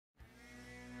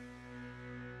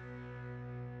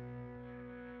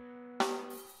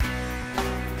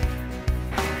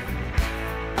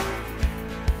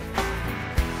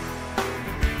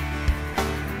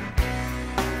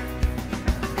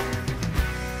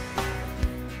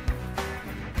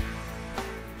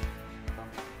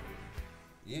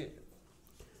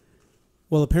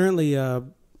Well, apparently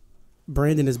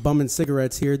Brandon is bumming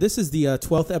cigarettes here. This is the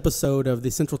 12th episode of the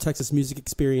Central Texas Music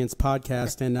Experience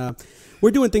podcast, and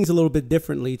we're doing things a little bit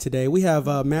differently today. We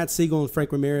have Matt Siegel and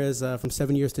Frank Ramirez from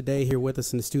 7 Years Today here with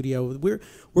us in the studio. We're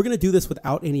going to do this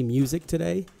without any music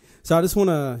today. So I just want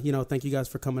to, thank you guys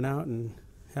for coming out and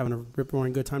having a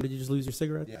rip-roaring good time. Did you just lose your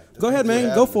cigarette? Yeah. Go ahead,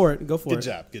 man. Go for it. Go for it.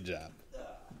 Good job.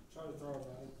 Try to throw it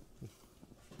back.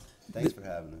 Thanks for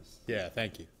having us. Yeah,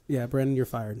 thank you. Yeah, Brandon, you're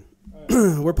fired.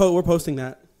 We're posting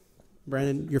that.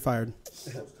 Brandon, you're fired.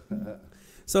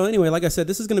 So anyway, like I said,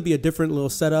 this is going to be a different little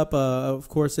setup. Of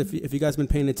course, if you guys have been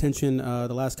paying attention,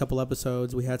 the last couple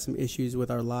episodes, we had some issues with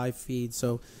our live feed.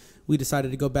 So we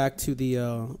decided to go back to the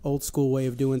old school way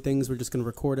of doing things. We're just going to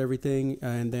record everything.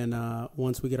 And then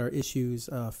once we get our issues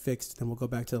fixed, then we'll go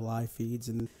back to the live feeds.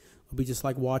 And it'll be just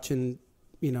like watching,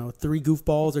 3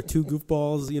 goofballs or 2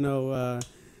 goofballs,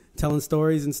 telling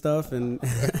stories and stuff. And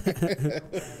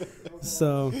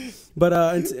so,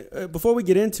 but before we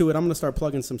get into it, I'm going to start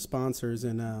plugging some sponsors,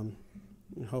 and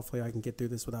hopefully I can get through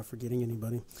this without forgetting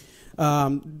anybody.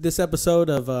 This episode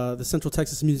of the Central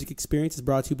Texas Music Experience is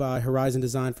brought to you by Horizon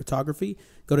Design Photography.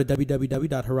 Go to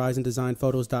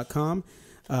www.horizondesignphotos.com.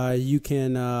 You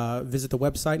can visit the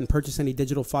website and purchase any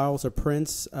digital files or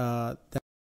prints that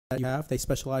you have. They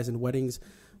specialize in weddings,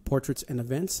 portraits, and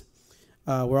events.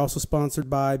 We're also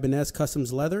sponsored by Benez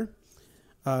Customs Leather.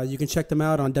 You can check them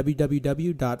out on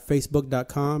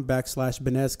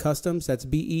www.facebook.com/Benez Customs. That's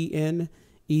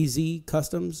BENEZ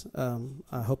Customs.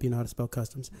 I hope you know how to spell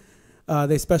customs.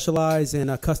 They specialize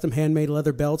in custom handmade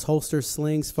leather belts, holsters,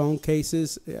 slings, phone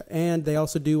cases, and they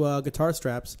also do guitar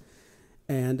straps.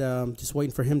 And just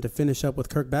waiting for him to finish up with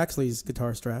Kirk Baxley's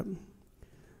guitar strap.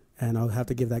 And I'll have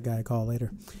to give that guy a call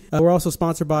later. We're also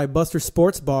sponsored by Buster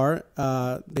Sports Bar.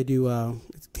 They do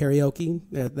karaoke.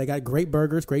 They got great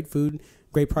burgers, great food,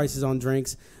 great prices on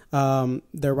drinks.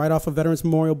 They're right off of Veterans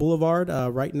Memorial Boulevard,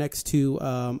 right next to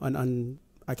I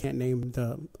can't name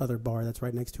the other bar that's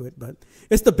right next to it, but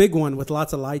it's the big one with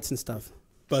lots of lights and stuff.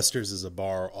 Buster's is a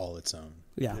bar all its own.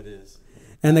 Yeah, It is.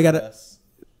 and they got a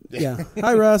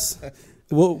Hi, Russ.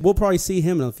 We'll probably see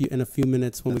him in a few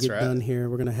minutes when we get done here.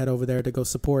 We're gonna head over there to go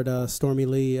support Stormy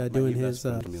Lee doing his.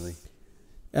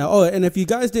 And if you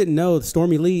guys didn't know,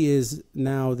 Stormy Lee is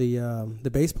now the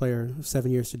bass player of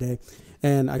 7 Years Today.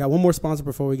 And I got one more sponsor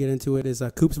before we get into it. Is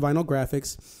Coops Vinyl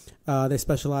Graphics. They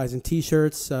specialize in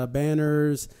T-shirts,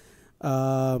 banners,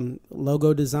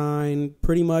 logo design.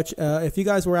 Pretty much, if you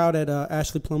guys were out at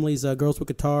Ashley Plumley's Girls with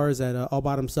Guitars at All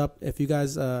Bottoms Up, if you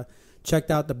guys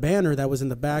checked out the banner that was in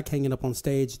the back hanging up on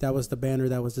stage, that was the banner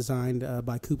that was designed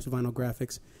by Coops Vinyl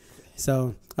Graphics.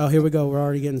 So, here we go. We're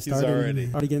already getting started.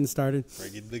 Already getting started.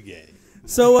 Bringing the game.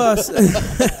 So,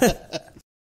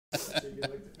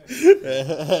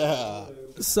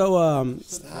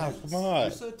 Stop, come on.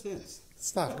 You're so tense.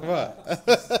 Stop, come on.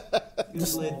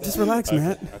 just relax,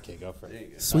 Matt. Okay, go for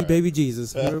it. Sweet baby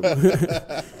Jesus.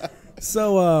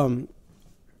 So,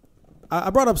 I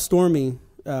brought up Stormy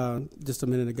just a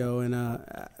minute ago, and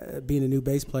being a new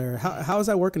bass player. How is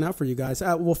that working out for you guys?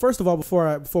 Well, first of all,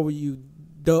 before you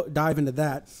dive into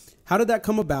that, how did that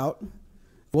come about?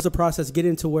 What was the process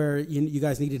getting to where you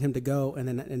guys needed him to go, and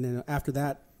then after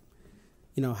that,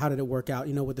 how did it work out?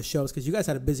 With the shows, because you guys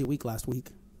had a busy week last week.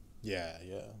 Yeah.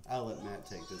 I'll let Matt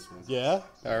take this one. Yeah?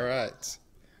 All right.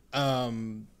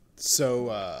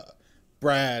 So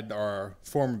Brad, our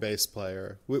former bass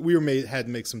player, we had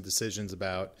to make some decisions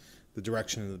about the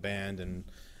direction of the band, and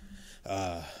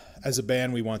as a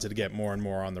band, we wanted to get more and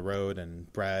more on the road,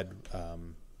 and Brad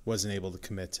wasn't able to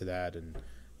commit to that, and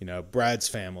Brad's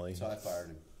family. So I fired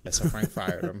him. Yeah, so Frank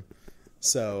fired him.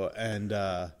 So, and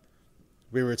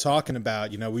we were talking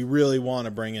about, we really want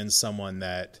to bring in someone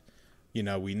that,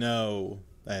 we know,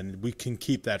 and we can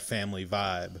keep that family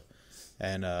vibe.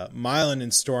 And Mylan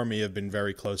and Stormy have been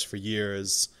very close for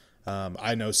years.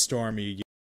 I know Stormy,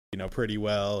 pretty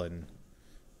well, and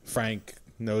Frank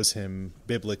knows him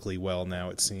biblically well now,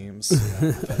 it seems.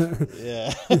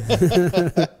 Yeah.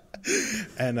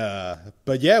 And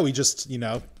but yeah, we just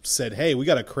said, hey, we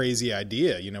got a crazy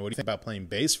idea. What do you think about playing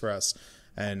bass for us?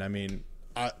 And I mean,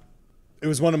 it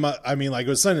was one of my. I mean, it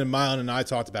was something that Mylan and I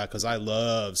talked about because I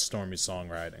love Stormy's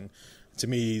songwriting. To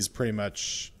me, he's pretty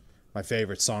much my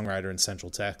favorite songwriter in Central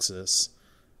Texas.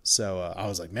 So I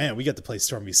was like, man, we get to play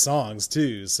Stormy's songs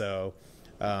too. So,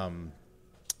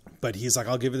 but he's like,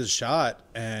 I'll give it a shot.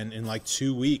 And in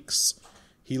 2 weeks,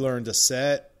 he learned a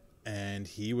set, and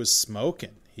he was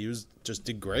smoking. He just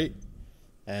did great.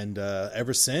 And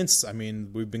ever since, I mean,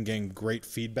 we've been getting great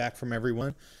feedback from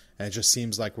everyone. And it just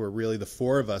seems like we're really, the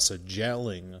four of us are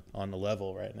gelling on the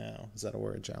level right now. Is that a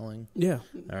word, gelling? Yeah.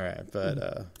 All right,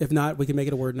 but if not, we can make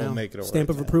it a word now. We'll make it a stamp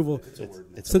word of now. approval. It's a word.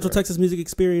 It's a Central word. Texas Music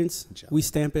Experience. Gelling. We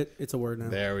stamp it. It's a word now.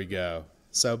 There we go.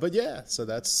 So, but yeah, so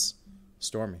that's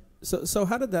Stormy. So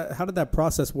how did that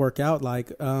process work out?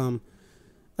 Like, I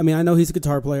mean, I know he's a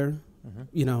guitar player,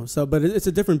 you know. So, but it's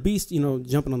a different beast, you know,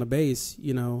 jumping on the bass,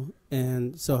 you know.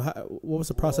 And so, what was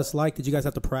the process like? Did you guys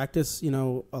have to practice, you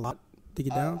know, a lot to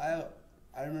get down?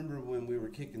 I remember when we were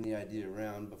kicking the idea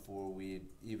around before we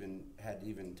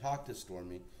had talked to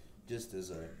Stormy, just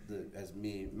as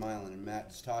me, Mylan, and Matt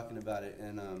just talking about it,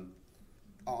 and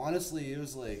honestly, it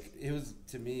was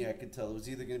to me, I could tell it was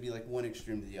either going to be like one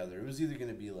extreme to the other. It was either going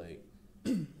to be like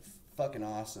fucking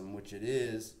awesome, which it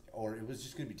is, or it was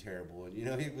just going to be terrible. And you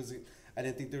know, I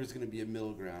didn't think there was going to be a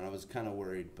middle ground. I was kind of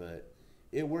worried, but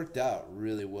it worked out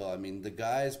really well. I mean, the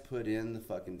guys put in the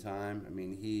fucking time. I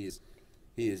mean, he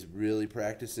is really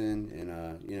practicing,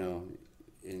 and you know,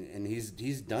 and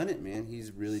he's done it, man.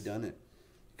 He's really done it,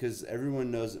 because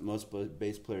everyone knows that most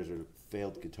bass players are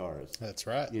failed guitarists. That's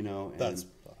right. You know,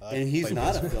 I and he's play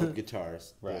not bass. a failed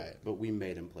guitarist, Right. But we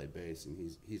made him play bass, and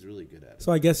he's really good at it.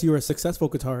 So I guess you were a successful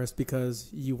guitarist because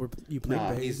you played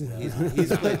Nah, bass.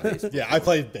 he's played bass. Yeah, I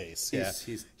played bass. Yeah,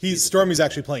 He's Stormy's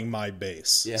actually playing my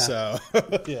bass. Yeah. So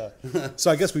yeah.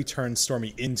 So I guess we turned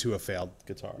Stormy into a failed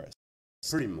guitarist.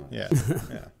 Pretty much. Yeah.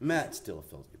 Yeah. Matt's still a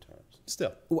failed guitarist.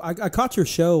 Still. Well, I caught your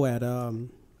show at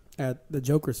the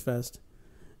Jokers Fest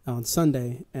on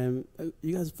Sunday, and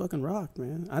you guys fucking rocked,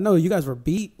 man. I know you guys were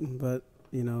beat, but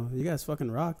you know, you guys fucking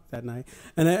rocked that night.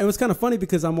 And it was kind of funny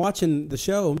because I'm watching the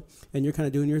show, and you're kind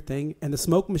of doing your thing, and the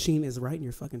smoke machine is right in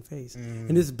your fucking face,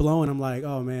 and it's blowing. I'm like,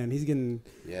 oh man, he's getting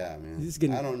I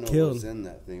don't know killed. what's in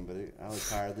that thing, but I was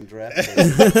higher than draft.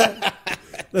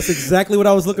 That's exactly what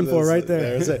I was looking for right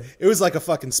there. It was like a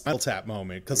fucking Spinal Tap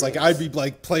moment, because like I'd be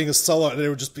like playing a solo and it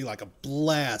would just be like a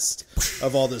blast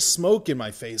of all this smoke in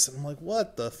my face, and I'm like,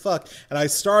 what the fuck? And I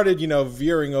started, you know,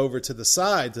 veering over to the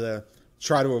side to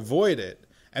try to avoid it,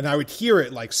 and I would hear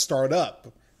it like start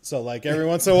up. So like every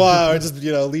once in a while I just,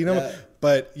 you know, lean over.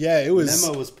 But yeah, it was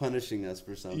Nemo was punishing us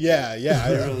for something. Yeah,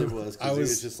 it really was. Because he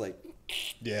was just like,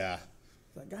 yeah,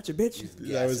 I got you, bitch.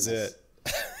 that was it.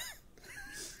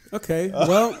 Okay,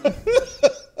 well.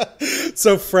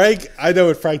 So Frank, I know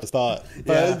what Frank thought,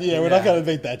 but we're not gonna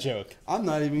make that joke. I'm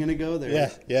not even gonna go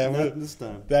there. Yeah, not this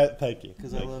time. Thank you,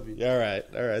 because I love you. All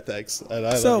right, thanks, and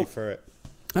I love you for it.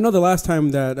 I know the last time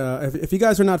that if you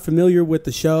guys are not familiar with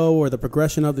the show or the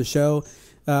progression of the show,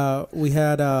 we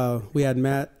had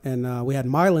Matt and we had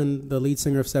Mylan, the lead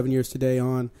singer of 7 Years Today,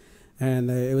 on,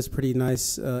 and it was a pretty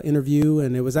nice interview,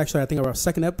 and it was actually, I think, our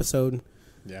second episode.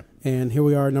 Yeah. And here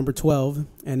we are, number 12,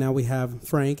 and now we have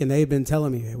Frank, and they've been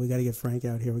telling me, hey, we got to get Frank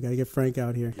out here. We got to get Frank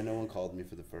out here. And no one called me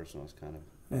for the first one.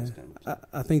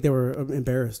 I think they were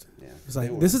embarrassed. Yeah. It's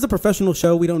like, this is a professional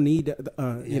show. We don't need,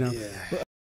 you know. Yeah.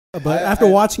 But after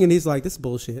watching it, he's like, this is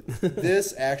bullshit.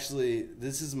 This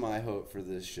is my hope for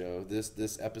this show.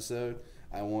 This episode,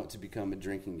 I want to become a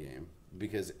drinking game.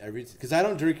 Because I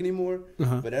don't drink anymore,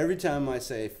 but every time I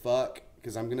say fuck,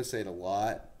 because I'm going to say it a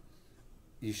lot,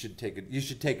 you should take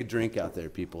a drink out there,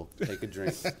 people. Take a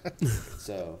drink.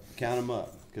 So count them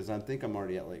up, because I think I'm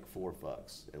already at like 4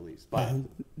 fucks at least. 5.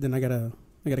 Then I gotta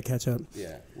catch up.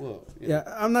 Yeah. Well. Yeah,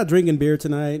 I'm not drinking beer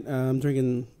tonight. I'm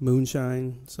drinking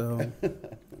moonshine. So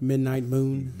Midnight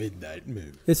Moon. Midnight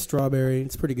Moon. It's strawberry.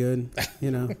 It's pretty good. You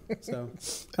know. So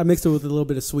I mixed it with a little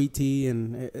bit of sweet tea,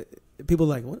 and people are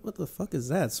like, what the fuck is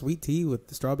that? Sweet tea with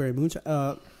the strawberry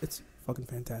moonshine? It's fucking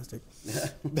fantastic.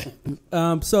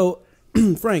 So.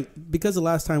 Frank, because the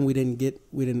last time I didn't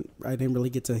really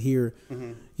get to hear,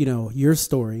 you know, your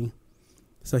story.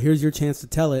 So here's your chance to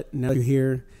tell it. Now you're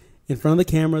here in front of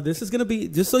the camera. This is going to be,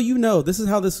 just so you know, this is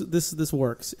how this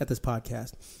works at this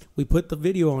podcast. We put the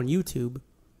video on YouTube,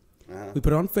 we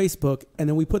put it on Facebook, and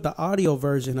then we put the audio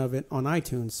version of it on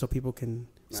iTunes so people can.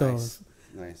 Nice.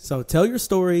 So tell your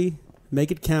story,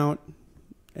 make it count,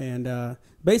 and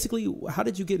basically, how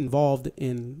did you get involved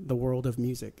in the world of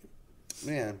music?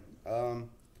 Man.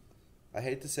 I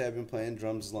hate to say I've been playing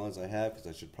drums as long as I have, because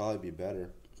I should probably be better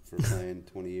for playing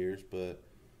 20 years. But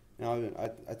you know,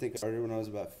 I think I started when I was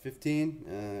about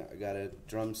 15. I got a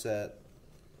drum set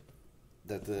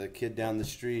that the kid down the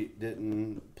street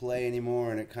didn't play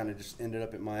anymore, and it kind of just ended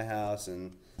up at my house.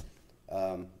 And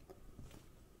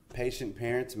patient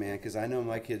parents, man, because I know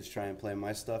my kids try and play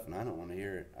my stuff, and I don't want to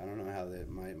hear it. I don't know how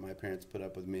my parents put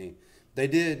up with me. They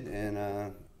did,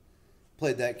 and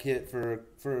played that kit for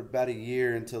about a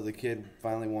year until the kid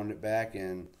finally wanted it back,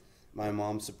 and my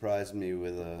mom surprised me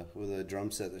with a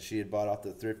drum set that she had bought off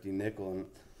the Thrifty Nickel, and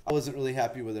wasn't really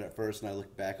happy with it at first, and I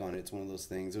look back on it. It's one of those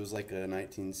things. It was like a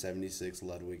 1976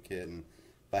 Ludwig kit, and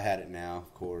if I had it now,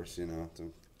 of course, you know,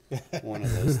 it's one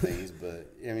of those things.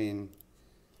 But I mean,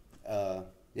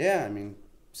 yeah, I mean,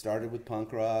 started with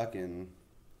punk rock and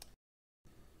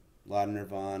a lot of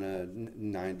Nirvana.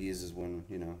 90s is when,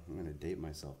 you know, I'm gonna date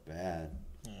myself bad.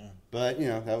 Yeah. But you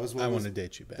know, that was what I want to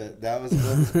date you bad. That was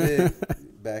what was big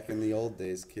back in the old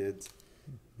days, kids.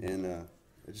 And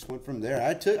I just went from there.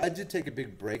 I did take a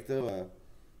big break though.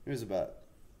 It was about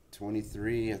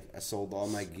 23. I sold all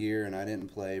my gear and I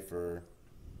didn't play for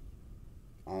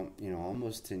you know,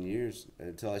 almost 10 years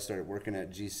until I started working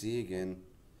at GC again.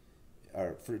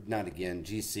 Or not again,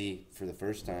 GC for the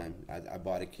first time. I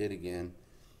bought a kit again.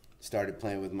 Started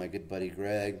playing with my good buddy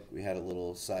Greg. We had a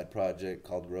little side project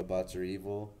called Robots Are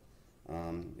Evil.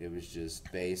 It was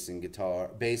just bass and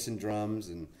drums,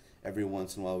 and every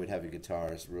once in a while we'd have a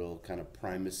guitarist, real kind of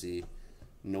primacy,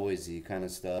 noisy kind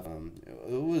of stuff.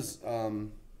 It was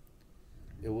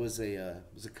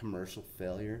a commercial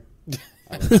failure,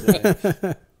 I would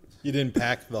say. You didn't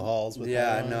pack the halls with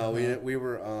that? Yeah, no, we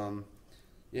were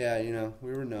yeah, you know,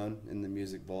 we were known in the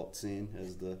music vault scene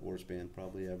as the worst band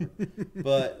probably ever.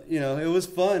 But, you know, it was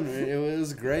fun. It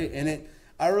was great. And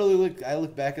I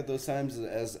look back at those times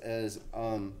as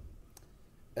you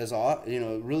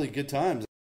know, really good times.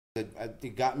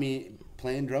 It got me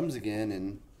playing drums again,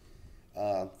 and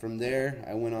from there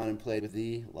I went on and played with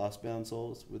the Lost Bound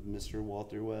Souls with Mr.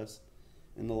 Walter West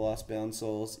and the Lost Bound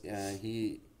Souls.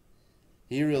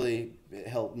 He really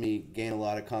helped me gain a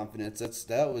lot of confidence.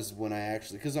 That was when I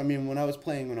actually, because I mean, when I was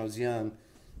playing when I was young,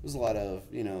 there was a lot of,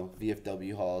 you know,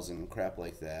 VFW halls and crap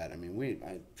like that. I mean,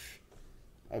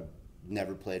 I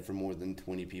never played for more than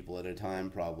 20 people at a time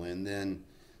probably, and then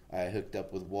I hooked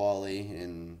up with Wally,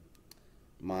 and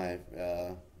my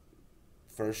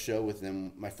first show with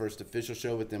them, my first official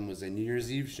show with them was a New Year's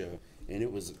Eve show, and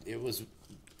it was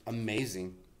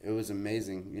amazing. It was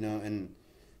amazing, you know, and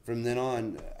from then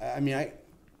on, I mean,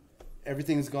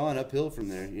 everything's gone uphill from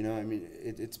there. You know, I mean,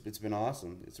 it's been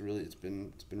awesome. It's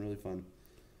been really fun.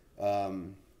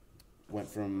 Went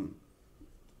from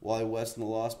Wally West and the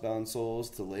Lost Bound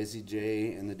Souls to Lazy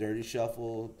J and the Dirty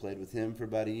Shuffle. Played with him for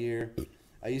about a year.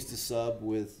 I used to sub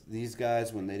with these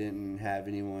guys when they didn't have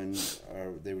anyone,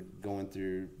 or they were going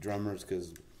through drummers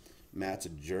because Matt's a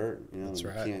jerk. You know, that's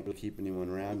right. You can't really keep anyone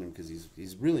around him because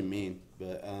he's really mean.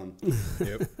 But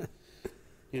yep.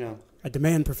 You know, I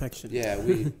demand perfection. Yeah,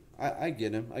 I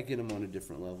get him. I get him on a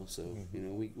different level. So you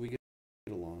know, we get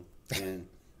along, and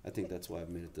I think that's why I've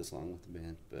made it this long with the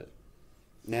band. But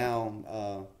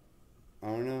now, I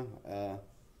don't know.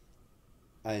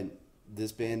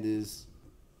 This band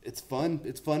it's fun.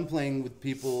 It's fun playing with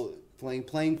people,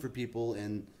 playing for people,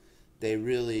 and they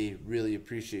really, really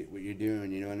appreciate what you're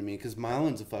doing. You know what I mean? Because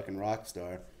Mylan's a fucking rock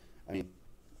star. I mean,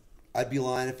 I'd be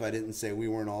lying if I didn't say we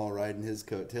weren't all riding his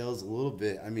coattails a little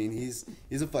bit. I mean, he's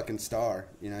a fucking star.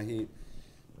 You know,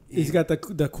 he's got the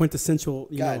quintessential,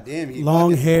 damn,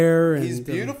 long hair. And he's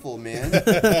beautiful, man.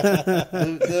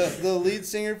 the lead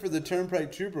singer for the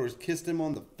Turnpike Troopers kissed him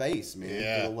on the face, man.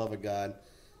 Yeah. For the love of God,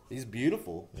 he's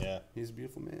beautiful. Yeah, he's a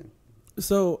beautiful man.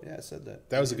 So yeah, I said that.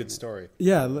 That was a good story.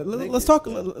 Yeah, let's talk.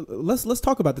 Let's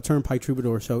talk about the Turnpike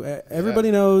Troubadour show.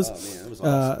 Everybody knows. Oh man, it was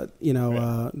awesome. You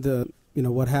know, you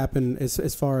know what happened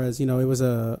as far as, you know, it was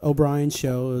a O'Brien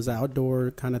show. It was an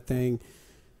outdoor kind of thing.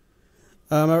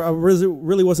 I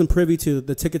really wasn't privy to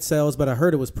the ticket sales, but I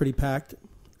heard it was pretty packed.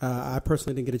 I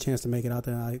personally didn't get a chance to make it out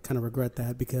there. I kind of regret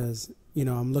that because, you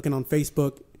know, I'm looking on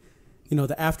Facebook, you know,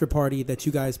 the after party that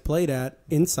you guys played at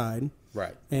inside.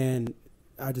 Right. And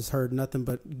I just heard nothing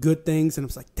but good things. And I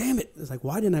was like, damn it. It's like,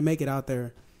 why didn't I make it out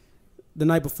there? The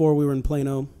night before we were in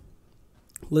Plano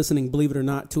listening, believe it or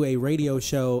not, to a radio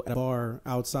show at a bar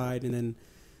outside, and then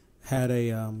had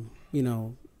a, you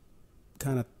know,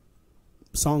 kind of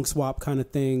song swap kind of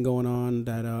thing going on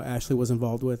that Ashley was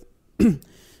involved with.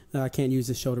 I can't use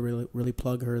this show to really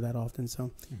plug her that often, so.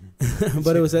 Mm-hmm.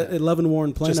 But it was at 11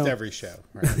 Warren Plano. Just every show,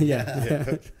 right?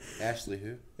 Yeah. Ashley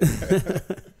who?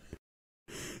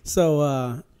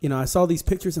 So, you know, I saw these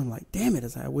pictures, and I'm like, damn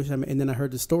it, I wish and then I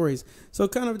heard the stories. So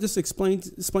kind of just explain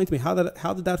to me, how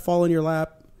did that fall in your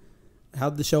lap? How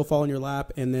did the show fall in your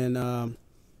lap? And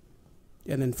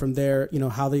then from there, you know,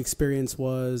 how the experience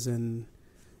was, and,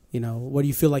 you know, what do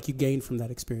you feel like you gained from that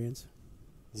experience?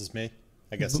 This is me?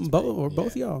 I guess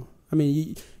both y'all. I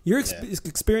mean, your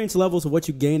experience levels of what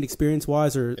you gained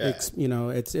experience-wise are, you know,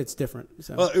 it's different.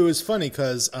 So. Well, it was funny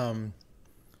because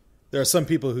there are some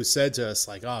people who said to us,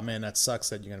 like, oh, man, that sucks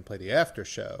that you're going to play the after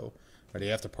show or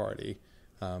the after party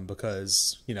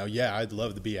because, you know, yeah, I'd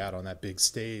love to be out on that big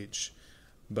stage.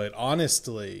 But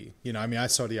honestly, you know, I mean, I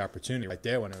saw the opportunity right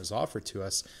there when it was offered to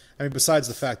us. I mean, besides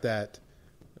the fact that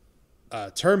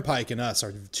Turnpike and us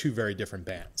are two very different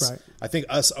bands. Right. I think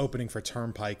us opening for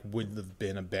Turnpike wouldn't have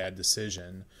been a bad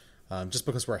decision, just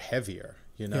because we're heavier.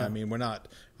 You know, Yeah. I mean, we're not.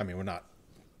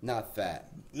 Not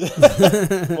fat.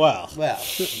 Well,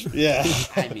 yeah.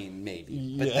 I mean,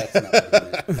 maybe, but that's not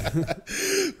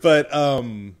it. But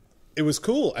it was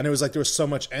cool, and it was like there was so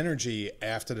much energy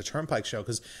after the Turnpike show,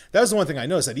 because that was the one thing I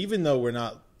noticed, that even though we're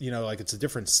not, you know, like it's a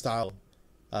different style,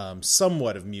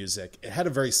 somewhat of music, it had a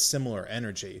very similar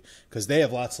energy, because they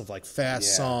have lots of like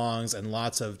fast songs and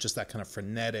lots of just that kind of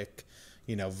frenetic,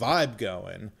 you know, vibe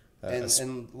going. And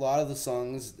a lot of the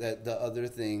songs, that the other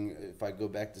thing, if I go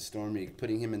back to Stormy,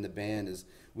 putting him in the band, is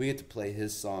we get to play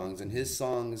his songs, and his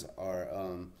songs are,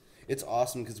 it's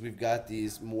awesome because we've got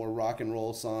these more rock and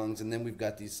roll songs, and then we've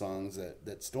got these songs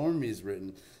that Stormy's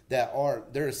written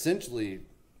they're essentially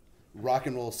rock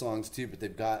and roll songs too, but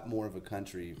they've got more of a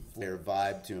country flair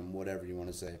vibe to them, whatever you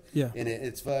want to say. Yeah. And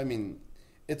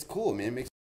it's cool, man. It makes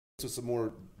us a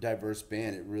more diverse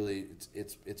band. It really,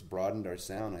 it's broadened our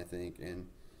sound, I think, and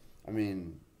I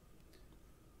mean,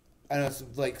 I know,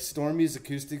 like Stormy's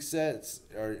acoustic sets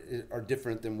are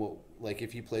different than what, like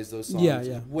if he plays those songs,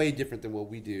 it's way different than what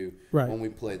we do when we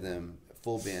play them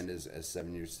full band as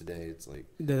 7 Years Today. It's like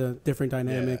the different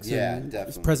dynamics, and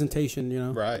definitely presentation, you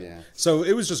know, right? Yeah. So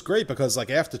it was just great because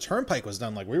like after Turnpike was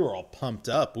done, like we were all pumped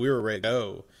up, we were ready to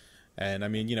go, and I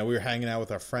mean, you know, we were hanging out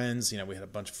with our friends. You know, we had a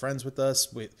bunch of friends with us.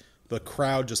 The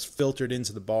crowd just filtered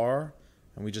into the bar,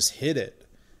 and we just hit it,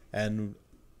 and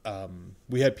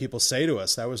we had people say to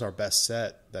us that was our best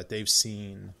set that they've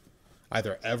seen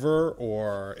either ever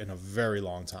or in a very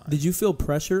long time. Did you feel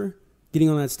pressure getting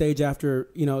on that stage after,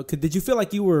 you know, did you feel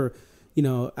like you were, you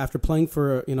know, after playing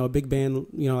for, you know, a big band,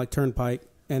 you know, like Turnpike,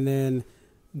 and then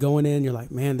going in, you're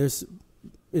like, man, was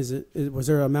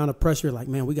there an amount of pressure like,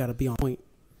 man, we got to be on point?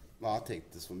 Well, I'll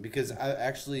take this one because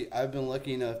I've been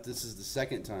lucky enough, this is the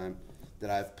second time that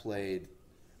I've played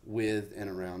with and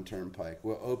around Turnpike.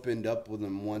 We opened up with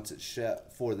them once at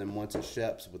Shep's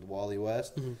with Wally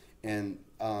West, and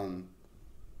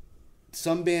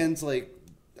some bands, like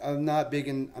I'm not big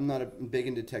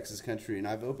into Texas country, and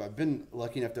I've been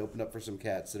lucky enough to open up for some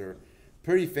cats that are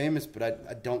pretty famous, but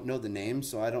I don't know the names,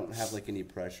 so I don't have like any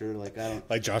pressure. Like I don't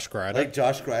like Josh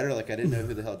Grider. Like I didn't know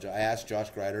who the hell. I asked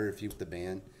Josh Grider if he was the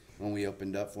band when we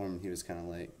opened up for him, and he was kind of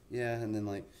like, yeah, and then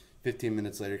like 15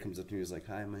 minutes later, he comes up to me, he was like,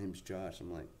 hi, my name's Josh.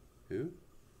 I'm like, who?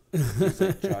 He's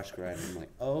like, Josh Grider. I'm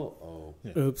like, oh.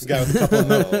 Yeah. Oops. The guy with a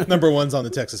couple number ones on the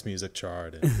Texas music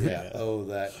chart. And, oh,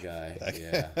 that guy.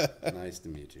 Yeah, nice to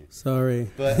meet you.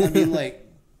 Sorry. But, I mean, like,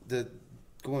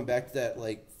 going back to that,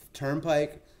 like,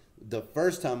 Turnpike, the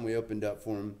first time we opened up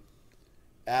for him,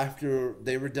 after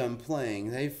they were done playing,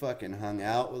 they fucking hung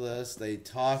out with us. They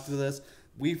talked with us.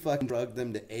 We fucking drugged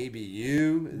them to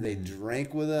ABU. They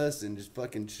drank with us and just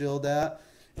fucking chilled out.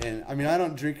 And, I mean, I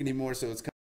don't drink anymore, so it's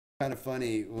kind of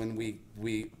funny when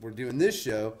we were doing this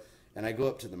show, and I go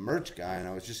up to the merch guy, and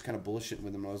I was just kind of bullshitting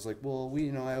with him. I was like, well,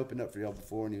 I opened up for y'all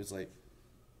before, and he was like,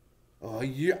 oh,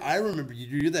 I remember you.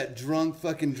 You're that drunk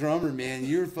fucking drummer, man.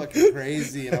 You're fucking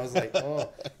crazy. And I was like, oh,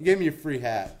 you gave me a free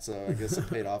hat, so I guess it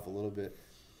paid off a little bit.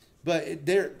 But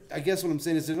I guess what I'm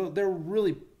saying is they're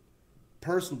really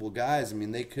personable guys. I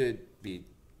mean, they could be,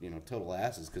 you know, total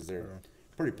asses because they're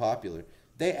pretty popular.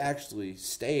 They actually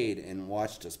stayed and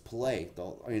watched us play.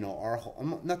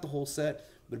 Not the whole set,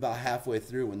 but about halfway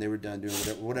through when they were done doing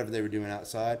whatever they were doing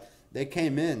outside, they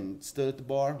came in, stood at the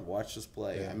bar, watched us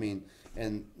play. Yeah. I mean,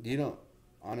 and you don't,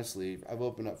 honestly, I've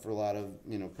opened up for a lot of,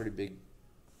 you know, pretty big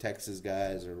Texas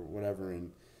guys or whatever,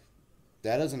 and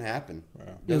that doesn't happen.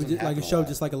 Wow. It showed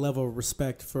just like a level of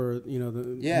respect for, you know, the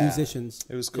musicians.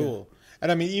 It was cool. Yeah.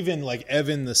 And I mean, even like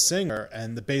Evan, the singer,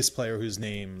 and the bass player whose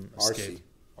name escaped.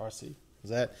 RC. Is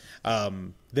that?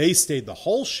 They stayed the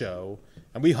whole show,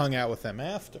 and we hung out with them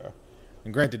after.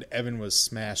 And granted, Evan was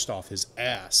smashed off his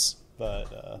ass,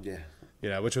 but you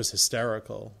know, which was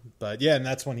hysterical. But yeah, and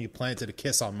that's when he planted a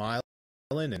kiss on Mylan,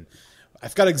 and I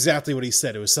forgot exactly what he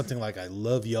said. It was something like, "I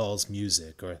love y'all's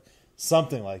music," or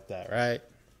something like that, right?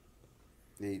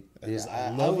 I was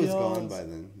gone by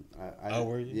then.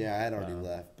 Were you? Yeah, I had already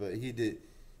left, but he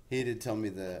did tell me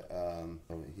that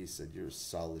he said, "You're a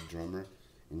solid drummer.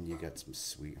 And you got some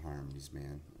sweet harmonies,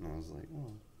 man." And I was like,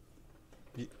 "Oh,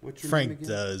 what's your Frank name again?"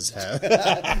 does have.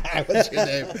 What's your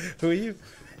name? Who are you?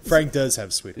 Frank does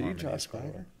have sweet harmonies. Josh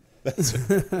Grider? That's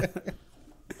right.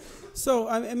 So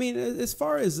I mean, as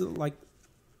far as like,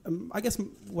 I guess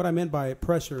what I meant by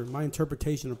pressure, my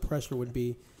interpretation of pressure would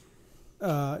be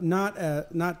not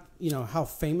you know how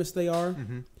famous they are,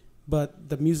 but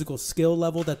the musical skill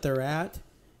level that they're at,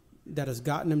 that has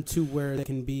gotten them to where they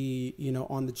can be,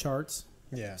 on the charts,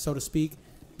 so to speak.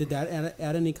 Did that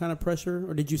add any kind of pressure,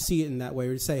 or did you see it in that way,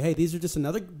 or you say, hey, these are just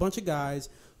another bunch of guys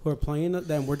who are playing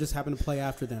them, we're just having to play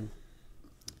after them?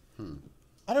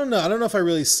 I don't know. I don't know if I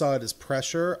really saw it as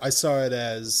pressure. I saw it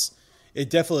as,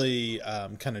 it definitely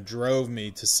kind of drove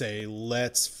me to say,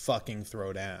 let's fucking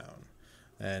throw down.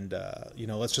 And,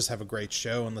 let's just have a great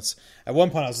show. And at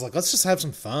one point I was like, let's just have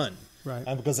some fun. Right.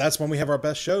 Because that's when we have our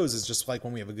best shows, is just like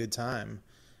when we have a good time.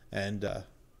 And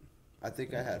I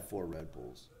think I had 4 Red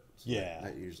Bulls. So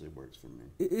that usually works for me.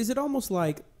 Is it almost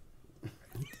like,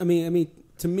 I mean,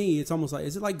 to me, it's almost like,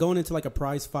 is it like going into like a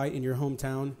prize fight in your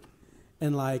hometown,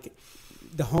 and like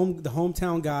the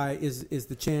hometown guy is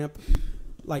the champ?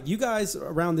 Like, you guys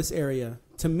around this area,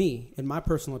 to me, in my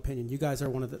personal opinion, you guys are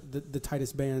one of the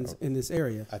tightest bands in this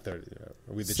area. I thought, are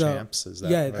we the champs? Is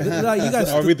that right? You guys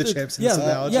are we the champs in this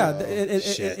analogy?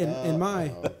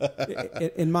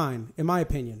 In my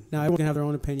opinion. Now, everyone can have their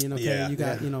own opinion. Okay, you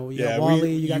got you got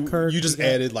Wally, you got Kirk. You just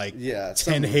added like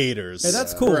 10 haters. Hey,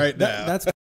 that's cool. Right now. That's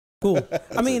cool.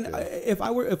 I mean, if I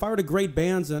were to grade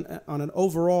bands on an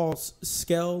overall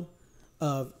scale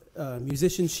of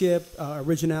musicianship,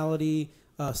 originality,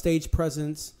 stage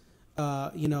presence,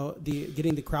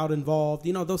 getting the crowd involved,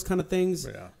 those kind of things,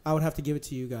 I would have to give it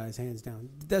to you guys, hands down.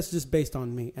 That's just based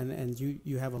on me. And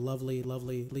you have a lovely,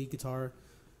 lovely lead guitar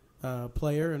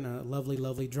player and a lovely,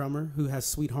 lovely drummer who has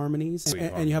sweet harmonies.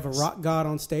 And you have a rock god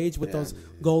on stage with those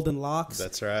golden locks.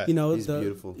 That's right. He's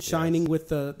beautiful. Shining with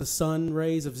the sun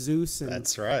rays of Zeus. And,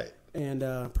 that's right.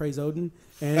 And praise Odin.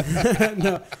 And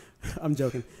no, I'm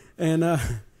joking. And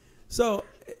so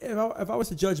if I was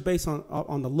to judge based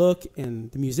on the look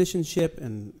and the musicianship,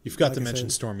 and you've got to mention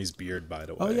Stormy's beard, by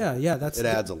the way. Oh yeah, it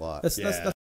adds a lot. That's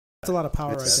a lot of power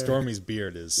right there. Stormy's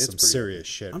beard is some serious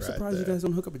shit. I'm surprised you guys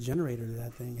don't hook up a generator to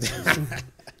that thing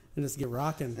and just get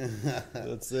rocking.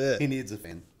 That's it. He needs a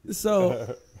fan.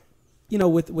 So,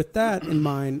 with that in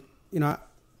mind,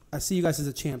 I see you guys as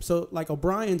a champ. So, like,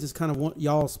 O'Brien's is kind of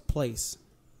y'all's place,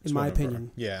 in my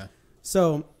opinion. Yeah.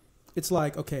 So, it's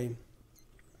like, okay,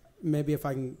 maybe if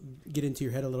I can get into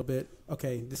your head a little bit,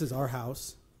 okay, this is our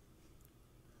house.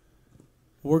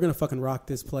 We're going to fucking rock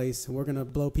this place, and we're going to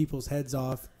blow people's heads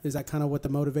off. Is that kind of what the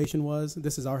motivation was?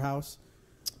 This is our house.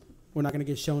 We're not going to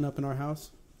get shown up in our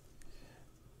house?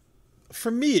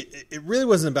 For me, it really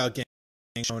wasn't about getting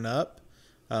shown up,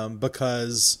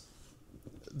 because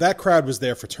that crowd was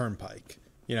there for Turnpike.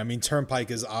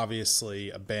 Turnpike is obviously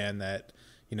a band that,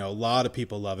 a lot of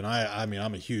people love. And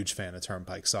I'm a huge fan of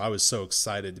Turnpike, so I was so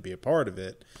excited to be a part of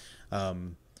it.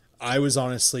 I was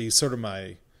honestly sort of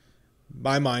my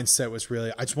mindset was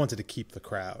really, I just wanted to keep the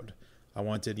crowd. I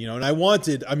wanted, I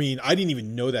didn't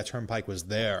even know that Turnpike was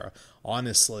there,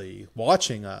 honestly,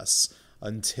 watching us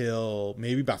until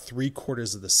maybe about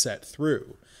 3/4 of the set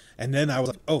through. And then I was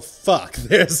like, oh, fuck,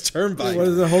 there's Turnpike. What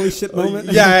is a holy shit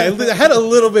moment? Yeah, I had a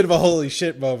little bit of a holy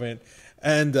shit moment.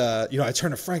 And, I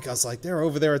turned to Frank. I was like, they're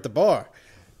over there at the bar,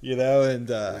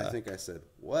 and I think I said,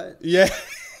 what? Yeah.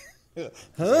 Huh?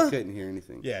 I couldn't hear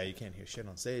anything. Yeah, you can't hear shit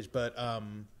on stage. But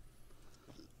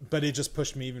it just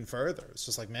pushed me even further. It's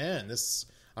just like, man,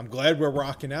 I'm glad we're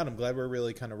rocking out. I'm glad we're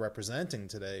really kind of representing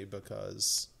today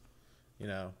because,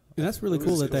 And that's really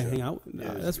cool that they hang out.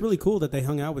 That's really cool that they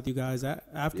hung out with you guys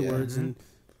afterwards and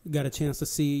got a chance to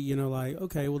see,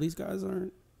 okay, well, these guys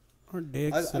aren't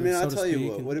dicks. I'll tell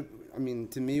you what.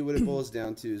 To me, what it boils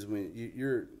down to is when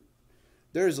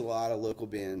there's a lot of local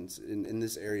bands in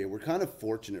this area. We're kind of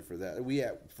fortunate for that.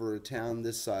 For a town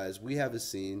this size, we have a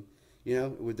scene.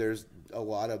 There's a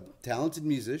lot of talented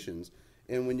musicians,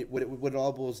 and what it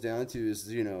all boils down to is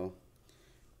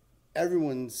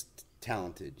everyone's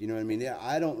talented. You know what I mean? Yeah,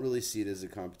 I don't really see it as a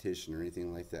competition or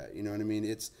anything like that. You know what I mean?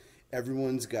 It's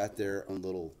everyone's got their own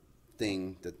little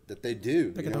thing that they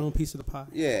do. They get their own piece of the pie.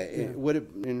 Yeah. And what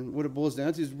it boils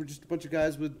down to is we're just a bunch of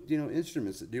guys with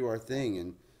instruments that do our thing.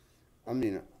 And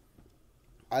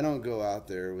I don't go out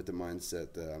there with the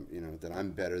mindset that that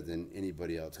I'm better than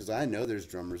anybody else, because I know there's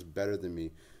drummers better than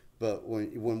me. But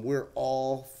when we're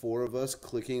all 4 of us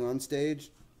clicking on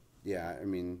stage,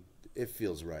 it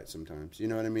feels right sometimes. You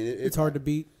know what I mean? It's hard to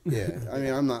beat. Yeah,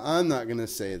 I'm not gonna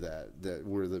say that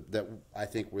I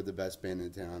think we're the best band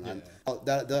in town.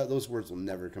 Yeah. Those words will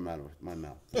never come out of my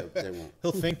mouth. They won't.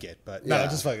 He'll think it, but no,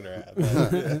 just fucking around.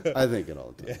 I think it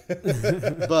all the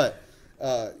time. But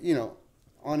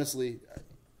honestly,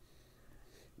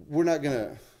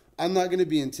 I'm not gonna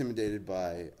be intimidated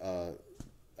by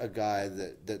a guy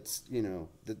that's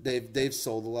that they've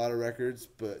sold a lot of records,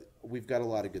 but we've got a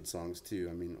lot of good songs too.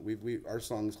 Our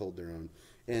songs hold their own.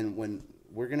 And when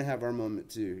we're gonna have our moment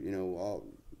too. You know,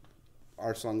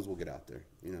 our songs will get out there.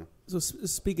 You know. So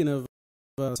speaking of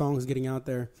songs getting out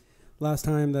there, last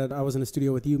time that I was in the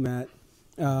studio with you, Matt,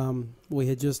 we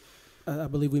had just, I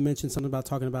believe we mentioned something about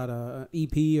talking about a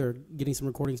EP or getting some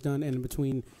recordings done, and in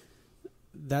between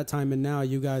that time and now,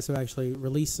 you guys have actually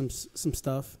released some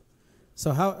stuff.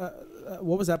 So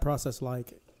what was that process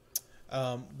like?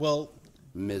 Well,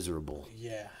 miserable.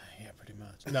 Yeah, pretty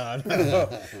much.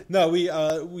 No.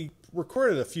 We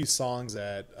recorded a few songs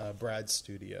at Brad's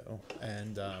studio,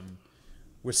 and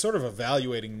we're sort of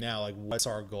evaluating now, like, what's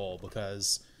our goal,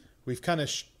 because we've kind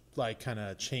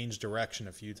of changed direction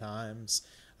a few times,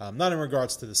 not in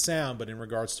regards to the sound, but in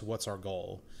regards to what's our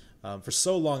goal. For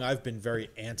so long, I've been very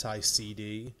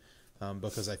anti-CD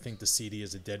because I think the CD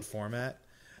is a dead format.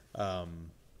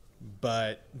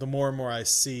 But the more and more I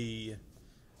see,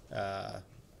 I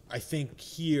think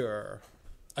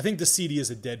the CD is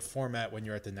a dead format when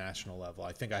you're at the national level.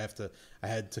 I think I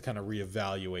had to kind of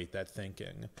reevaluate that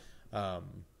thinking.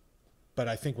 But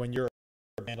I think when you're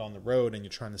a band on the road and you're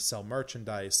trying to sell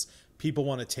merchandise, people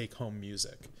want to take home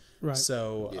music. Right.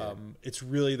 So it's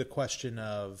really the question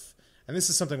of, and this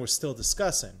is something we're still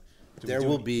discussing. There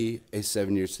will be a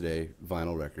 7 Years Today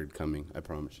vinyl record coming, I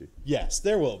promise you. Yes,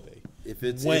 there will be. If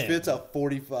it's a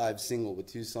 45 single with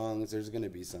 2 songs, there's going to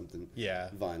be something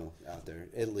vinyl out there.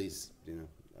 At least, you know,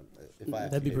 if I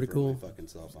have that'd to be pretty cool. My fucking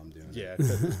self, I'm doing it. Yeah,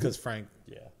 because Frank,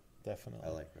 definitely.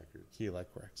 I like records. He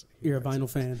likes records. You're a vinyl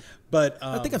fan. But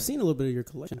I think I've seen a little bit of your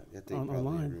collection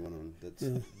online. Everyone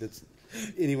that's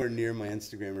anywhere near my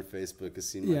Instagram or Facebook has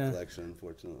seen my collection,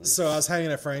 unfortunately. So I was hanging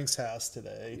at Frank's house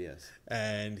today. Yes.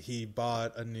 And he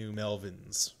bought a new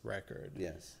Melvins record.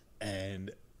 Yes.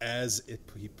 And as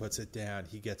he puts it down,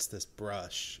 he gets this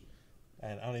brush.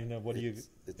 And I don't even know, is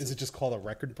it just called a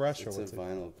record brush? It's a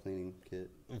vinyl cleaning kit.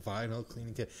 Vinyl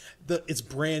cleaning kit. It's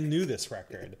brand new, this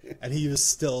record. And he was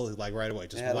still, like, right away,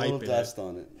 just wiping it. Had a little dust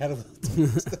on it. Had a little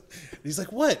dust. He's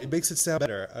like, what? It makes it sound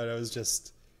better. And it was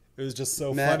just so funny to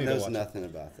watch. Matt knows nothing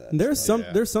about that.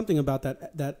 There's something about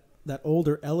that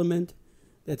older element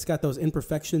that's got those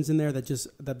imperfections in there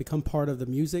that become part of the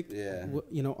music. Yeah.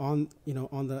 On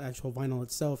the actual vinyl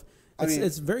itself.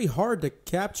 It's very hard to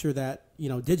capture that,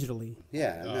 digitally.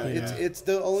 Yeah, it's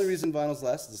the only reason vinyls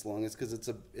last this long is because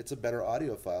it's a better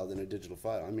audio file than a digital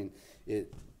file. I mean,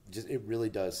 it really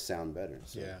does sound better.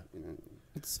 So, yeah.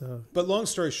 It's but long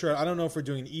story short, I don't know if we're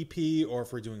doing an EP or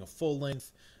if we're doing a full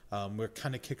length. We're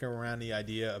kind of kicking around the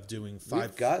idea of doing 5.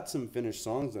 We've got some finished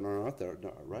songs that aren't out there,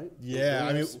 right?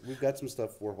 Yeah, we've got some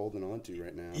stuff we're holding on to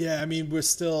right now. Yeah, we're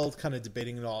still kind of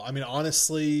debating it all.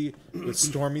 Honestly, with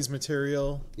Stormy's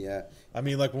material, yeah.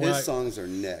 Like when his songs are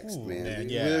next, man.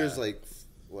 Yeah. There's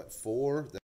 4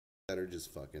 that are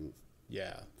just fucking.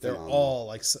 Yeah, they're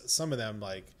all some of them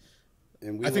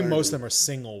And I think most of them are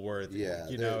single worthy. Yeah,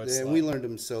 and we learned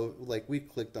them we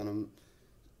clicked on them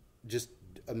just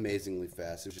amazingly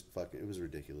fast. It was just it was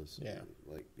ridiculous. Yeah.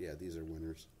 These are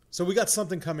winners. So we got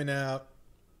something coming out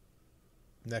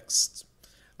next,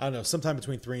 I don't know, sometime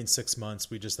between 3 and 6 months.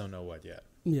 We just don't know what yet.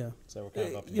 Yeah. So we're kind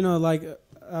of up in the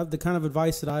the kind of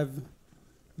advice that I've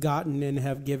gotten and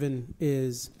have given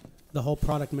is the whole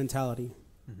product mentality.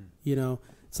 Mm-hmm.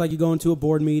 It's like you go into a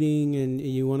board meeting and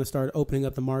you want to start opening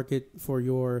up the market for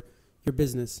your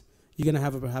business. You're going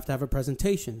to have to have a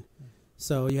presentation.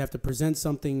 So you have to present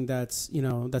something that's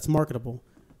marketable.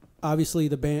 Obviously,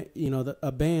 the band,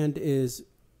 a band is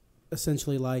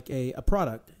essentially like a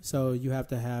product. So you have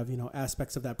to have,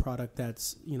 aspects of that product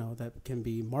that's, that can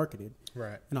be marketed.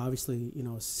 Right. And obviously,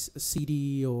 a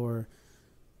CD or,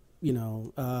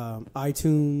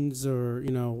 iTunes or,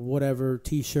 whatever,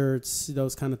 T-shirts,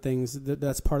 those kind of things.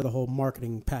 That's part of the whole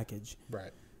marketing package.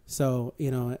 Right. So,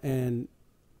 and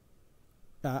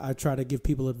I try to give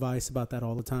people advice about that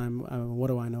all the time. What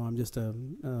do I know? I'm just a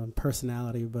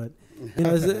personality, but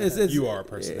it's you are a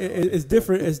personality. It's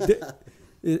different.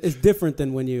 It's different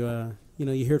than when you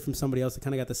you hear it from somebody else that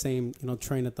kind of got the same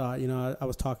train of thought. I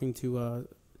was talking to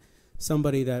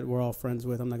somebody that we're all friends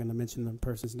with. I'm not going to mention the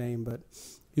person's name, but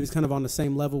he was kind of on the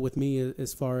same level with me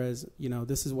as far as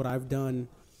this is what I've done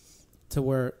to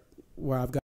where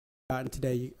I've gotten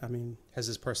today. Has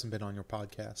this person been on your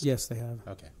podcast? Yes, they have.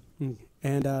 Okay.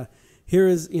 And here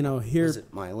is, Was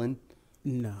it Mylan?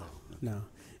 No.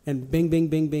 And bing, bing,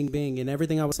 bing, bing, bing. And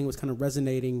everything I was saying was kind of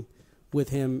resonating with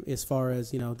him as far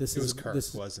as, this was Kirk,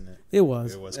 wasn't it? It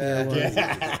was. It was.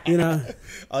 Yeah, it was.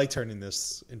 I like turning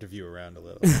this interview around a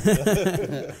little.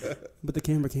 But the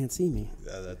camera can't see me.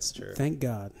 Yeah, that's true. Thank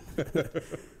God.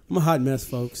 I'm a hot mess,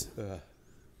 folks.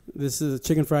 This is a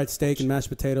chicken fried steak and mashed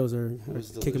potatoes are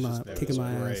kicking my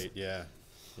ass. Yeah.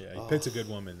 Yeah, you picked a good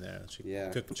woman there. She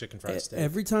cooked chicken fried steak.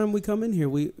 Every time we come in here,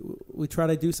 we try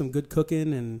to do some good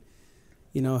cooking and,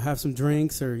 have some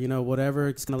drinks or, whatever.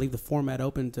 It's going to leave the format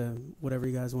open to whatever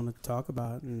you guys want to talk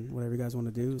about and whatever you guys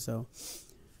want to do.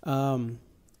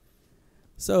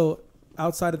 So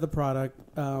outside of the product,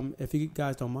 if you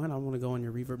guys don't mind, I want to go on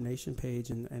your Reverb Nation page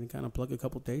and kind of plug a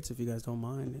couple dates if you guys don't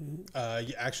mind.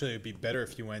 Actually, it'd be better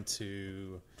if you went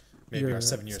to maybe our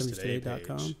 7 Years Today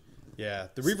page. Yeah,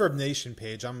 the Reverb Nation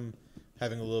page, I'm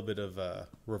having a little bit of a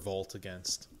revolt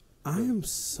against. I am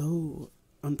so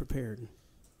unprepared.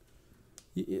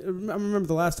 I remember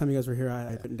the last time you guys were here, I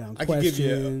had written down questions. I could give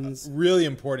you a really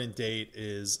important date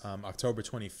is October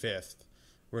 25th.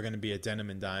 We're going to be at Denim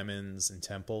and Diamonds in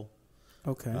Temple.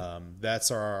 Okay.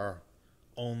 That's our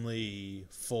only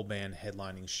full band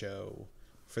headlining show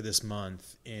for this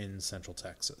month in Central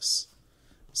Texas.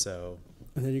 So.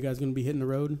 And then you guys going to be hitting the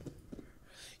road?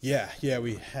 Yeah.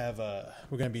 We have.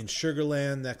 We're going to be in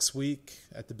Sugarland next week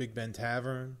at the Big Ben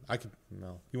Tavern.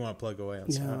 You want to plug away?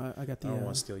 I got the. I don't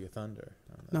want to steal your thunder.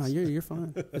 No, you're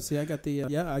fine. See, I got the.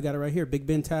 I got it right here. Big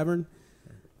Ben Tavern,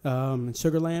 in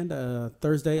Sugarland,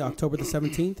 Thursday, October the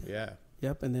 17th. Yeah.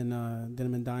 Yep, and then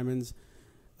Denim and Diamonds.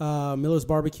 Miller's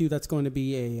Barbecue, that's going to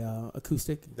be a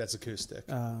acoustic. That's acoustic.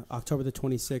 October the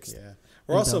 26th. Yeah.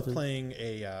 We're also playing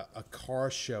a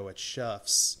car show at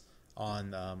Schuff's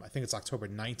on, I think it's October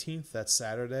 19th. That's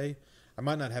Saturday. I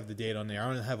might not have the date on there.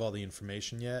 I don't have all the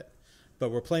information yet.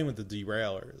 But we're playing with the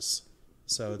Derailers.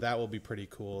 So that will be pretty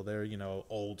cool. They're,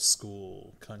 old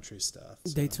school country stuff.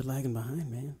 So. Dates are lagging behind,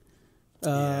 man.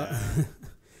 Yeah.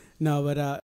 No,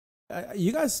 but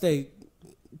you guys stay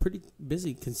pretty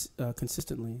busy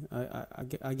consistently.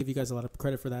 I give you guys a lot of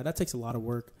credit for that. That takes a lot of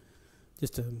work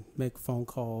just to make phone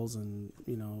calls and,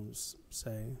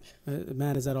 say.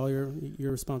 Matt, is that all your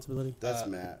responsibility? That's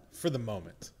Matt. For the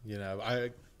moment. I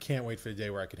can't wait for the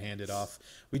day where I could hand it off.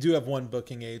 We do have one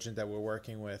booking agent that we're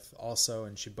working with also,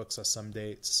 and she books us some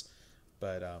dates.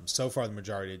 But so far, the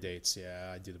majority of dates,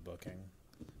 I do the booking.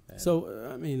 And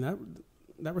so,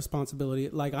 that responsibility,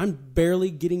 like I'm barely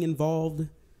getting involved,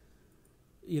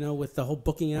 with the whole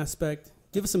booking aspect.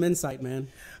 Give us some insight, man.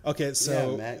 Okay,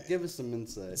 so... Yeah, Matt, give us some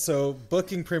insight. So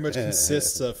booking pretty much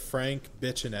consists of Frank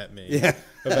bitching at me. Yeah.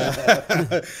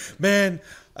 About, man,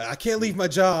 I can't leave my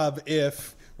job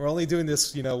if we're only doing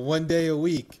this, 1 day a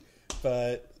week.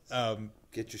 But...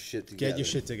 get your shit together. Get your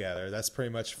shit together. That's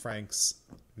pretty much Frank's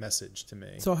message to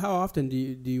me. So how often do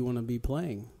you want to be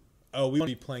playing? Oh, we want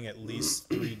to be playing at least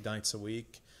 3 nights a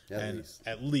week.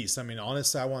 At least.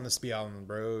 Honestly, I want us to be out on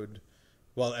the road.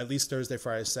 Well, at least Thursday,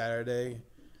 Friday, Saturday.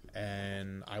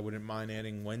 And I wouldn't mind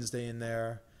adding Wednesday in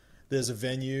there. There's a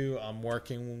venue I'm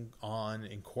working on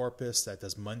in Corpus that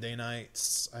does Monday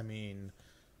nights.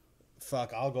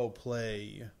 I'll go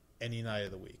play any night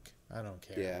of the week. I don't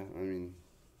care. Yeah,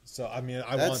 So,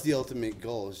 that's the ultimate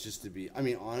goal is just to be...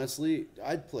 honestly,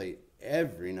 I'd play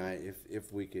every night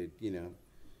if we could, Yeah.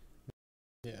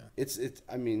 It's.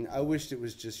 I wished it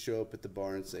was just show up at the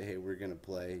bar and say, hey, we're going to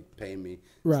play, pay me.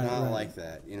 Right, it's not right. like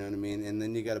that, you know what I mean? And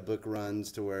then you got to book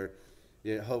runs to where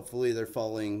hopefully they're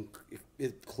falling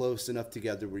close enough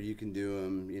together where you can do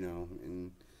them,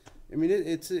 and...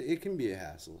 it can be a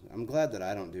hassle. I'm glad that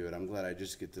I don't do it. I'm glad I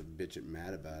just get to bitch at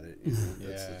Matt about it.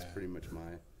 That's pretty much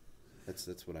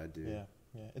that's what I do. Yeah.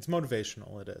 It's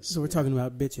motivational. It is. So we're talking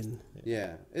about bitching.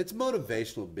 Yeah, it's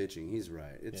motivational bitching. He's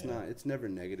right. It's not. It's never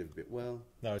negative. No,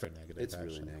 it's very negative. It's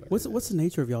really negative. What's the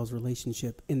nature of y'all's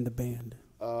relationship in the band?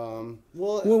 Well,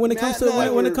 when it comes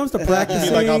to practicing,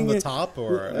 you mean like on the top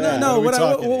or no?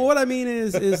 What I mean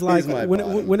is like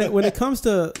when it comes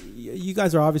to, you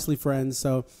guys are obviously friends,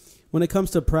 so when it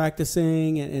comes to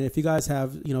practicing and if you guys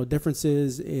have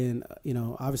differences in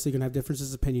obviously you're gonna have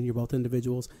differences of opinion. You're both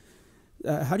individuals.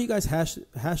 How do you guys hash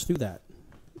through that?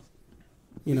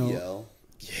 Yell.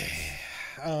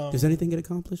 Yeah. Does anything get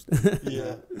accomplished?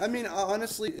 Yeah.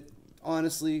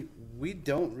 Honestly, we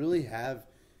don't really have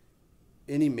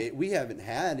any. We haven't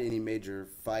had any major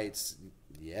fights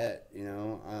yet.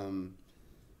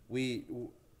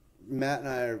 Matt and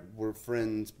I were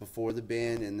friends before the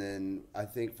band, and then I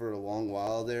think for a long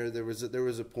while there was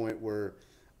a point where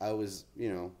I was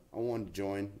I wanted to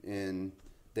join, and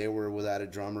they were without a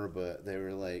drummer, but they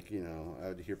were like, I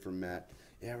would hear from Matt,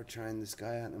 yeah, we're trying this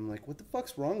guy out. And I'm like, what the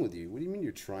fuck's wrong with you? What do you mean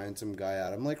you're trying some guy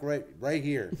out? I'm like, right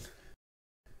here.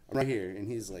 I'm right here.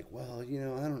 And he's like, well,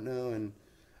 I don't know. And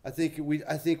I think we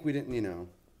didn't,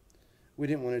 we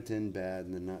didn't want it to end bad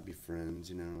and then not be friends,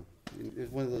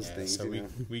 It's one of those things, so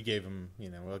we gave him,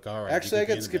 we're like, all right. Actually, I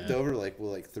got skipped over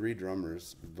with 3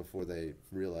 drummers before they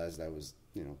realized I was,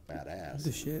 badass.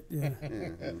 The shit, yeah.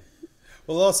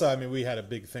 Well, also, I mean, we had a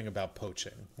big thing about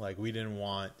poaching. Like, we didn't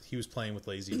want. He was playing with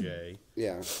Lazy J.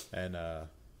 Yeah.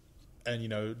 And you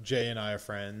know, Jay and I are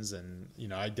friends, and you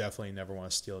know, I definitely never want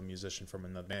to steal a musician from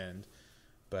another band.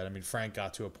 But I mean, Frank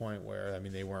got to a point where, I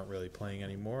mean, they weren't really playing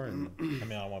anymore, and I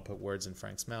mean, I don't want to put words in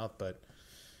Frank's mouth, but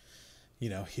you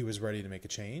know, he was ready to make a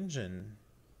change, and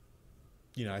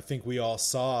you know, I think we all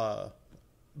saw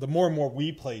the more and more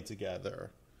we played together.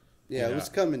 Yeah, it was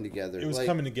coming together. It was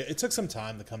coming together. It took some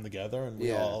time to come together, and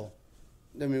we all.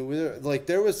 I mean,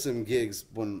 there was some gigs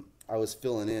when I was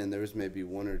filling in. There was maybe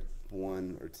one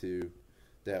or two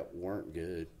that weren't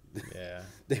good. Yeah,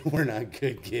 they were not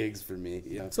good gigs for me.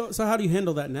 Yeah. So how do you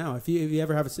handle that now? If you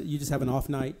ever have you just have an off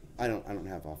night? I don't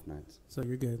have off nights. So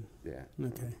you're good. Yeah.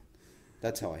 Okay.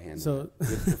 That's how I handle it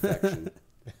with perfection.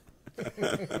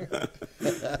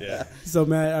 Yeah. So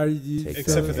Matt, are you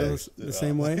except for the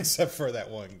same way? Except for that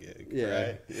one gig,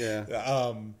 right?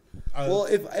 Yeah. Well,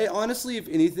 if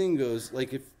anything goes,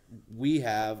 like if we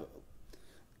have,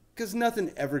 because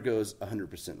nothing ever goes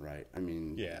 100% right. I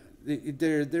mean, yeah.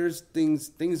 There's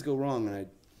things go wrong, and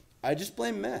I just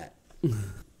blame Matt.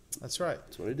 That's right.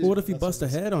 That's what I do. Well, what if you bust a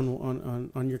head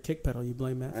on your kick pedal? You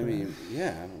blame Matt for that?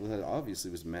 Yeah. Well, that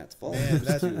obviously was Matt's fault.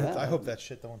 Man, I hope that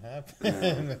shit don't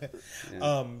happen.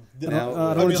 I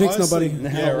don't want to jinx nobody.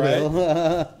 Yeah,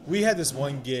 right. We had this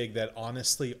one gig that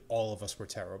honestly, all of us were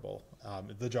terrible.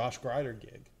 The Josh Grider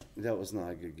gig. That was not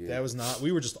a good gig. That was not.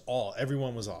 We were just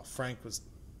everyone was off. Frank was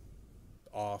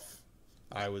off.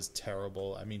 I was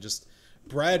terrible. I mean, just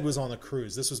Brad was on a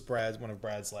cruise. This was one of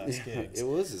Brad's last gigs. It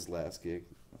was his last gig.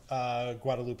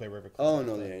 Guadalupe River Club. Oh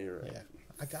no, yeah, you're right. Yeah,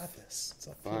 I got this. It's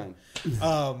fine.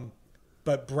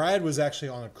 But Brad was actually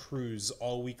on a cruise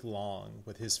all week long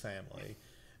with his family,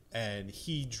 and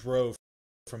he drove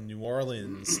from New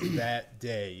Orleans that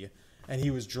day, and he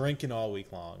was drinking all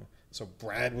week long. So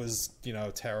Brad was,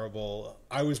 terrible.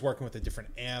 I was working with a different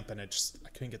amp, and I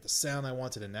couldn't get the sound I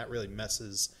wanted, and that really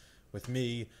messes with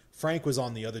me. Frank was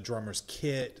on the other drummer's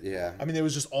kit. Yeah. I mean, there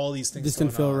was just all these things. Just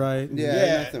didn't feel right.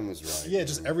 Yeah, nothing was right. Yeah,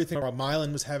 just everything.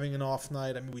 Mylan was having an off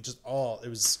night. I mean, it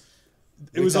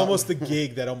was almost the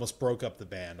gig that almost broke up the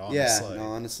band, honestly. Yeah, no,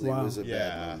 honestly, it was a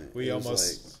bad moment. We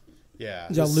almost,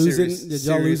 Did y'all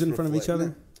lose in front of each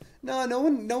other? No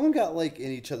one got like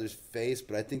in each other's face,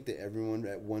 but I think that everyone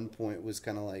at one point was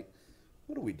kind of like,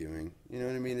 what are we doing? You know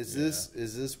what I mean? Is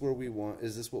this what we want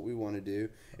to do?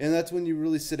 And that's when you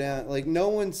really sit down. Like, no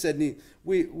one said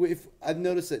if I've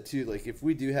noticed that too. Like, if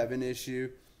we do have an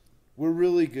issue, we're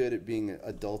really good at being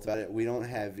adult about it. We don't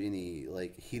have any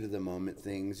like heat of the moment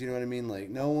things. You know what I mean? Like,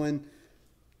 no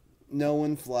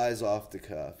one flies off the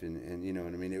cuff, and you know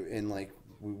what I mean. And like,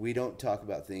 we don't talk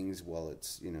about things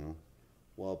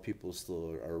while people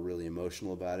still are really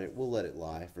emotional about it. We'll let it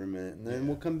lie for a minute, and then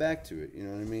we'll come back to it. You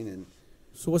know what I mean? And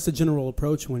so, what's the general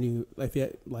approach with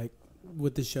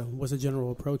this show? What's the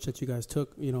general approach that you guys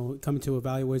took? Coming to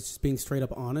evaluate, just being straight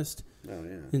up honest,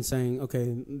 and saying,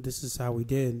 okay, this is how we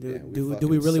did. Do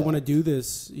we really want to do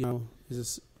this? Is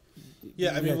this?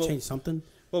 Yeah, change something.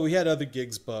 Well, we had other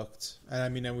gigs booked,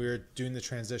 and and we were doing the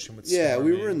transition with. Yeah,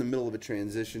 Stormy. we were in the middle of a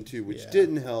transition too, which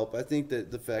didn't help. I think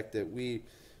that the fact that we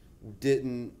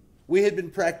had been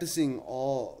practicing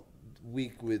all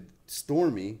week with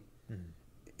Stormy.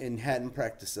 And hadn't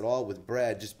practiced at all with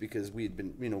Brad, just because we had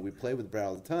been, we played with Brad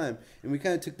all the time, and we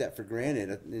kind of took that for granted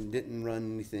and didn't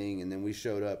run anything. And then we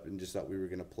showed up and just thought we were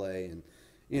going to play, and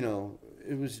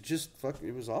it was just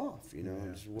it was off. It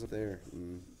just wasn't there.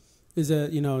 Is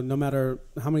it no matter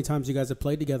how many times you guys have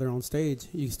played together on stage,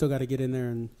 you still got to get in there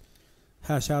and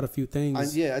hash out a few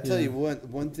things. I tell you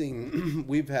one thing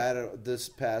we've had this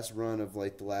past run of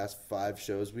like the last 5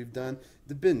 shows we've done,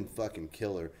 they've been fucking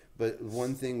killer. But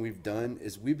one thing we've done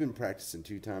is we've been practicing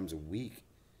 2 times a week.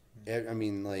 I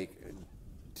mean,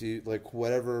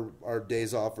 whatever our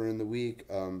days off are in the week,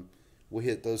 we'll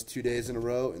hit those 2 days in a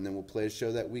row, and then we'll play a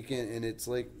show that weekend. And it's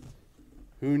like,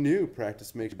 who knew?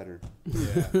 Practice makes better.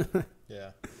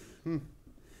 Yeah.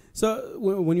 So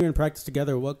when you're in practice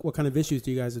together, what kind of issues do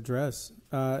you guys address?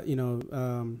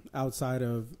 Outside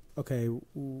of, okay,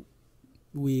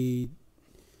 we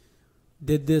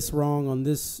did this wrong on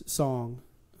this song.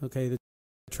 Okay, the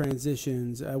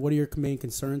transitions. What are your main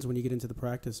concerns when you get into the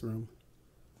practice room?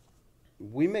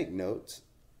 We make notes.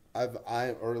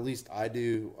 Or at least I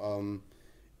do.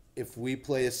 If we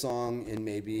play a song and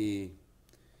maybe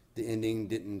the ending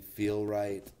didn't feel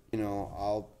right,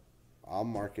 I'll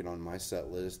mark it on my set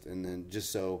list, and then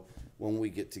just so when we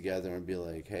get together and be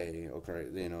like, hey, okay,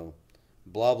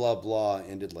 blah blah blah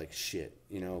ended like shit.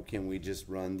 Can we just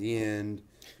run the end?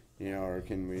 Or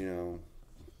can we,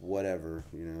 whatever,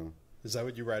 Is that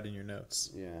what you write in your notes?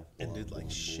 Yeah. Ended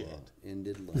like shit.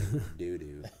 Ended like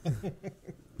doo-doo.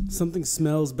 Something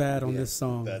smells bad on this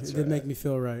song. That's It didn't make me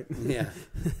feel right. Yeah.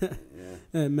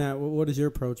 Hey, Matt, what is your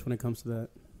approach when it comes to that?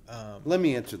 Let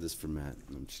me answer this for Matt.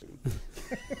 I'm just kidding.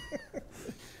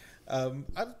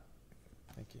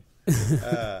 Thank you.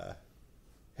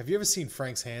 Have you ever seen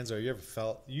Frank's hands, or you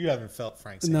haven't felt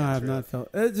Frank's hands? No, I have really? not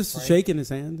felt. Just Frank? shaking his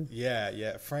hand.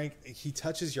 Yeah. Frank, he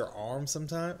touches your arm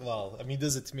sometimes. Well, I mean, he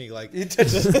does it to me. Like, He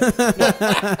touches.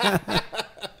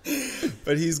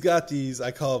 but he's got these,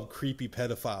 I call them creepy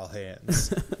pedophile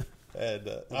hands. And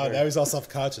now he's all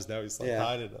self-conscious. Now he's like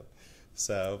hiding them.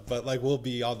 So, but like we'll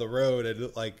be on the road,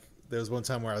 and like there was one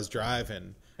time where I was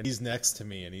driving, and he's next to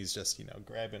me, and he's just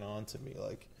grabbing onto me,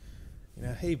 like,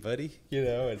 hey buddy,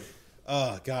 and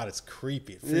oh god, it's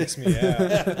creepy. It freaks me out.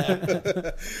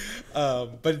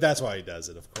 But that's why he does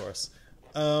it, of course.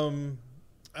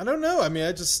 I don't know. I mean,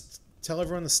 I just tell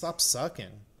everyone to stop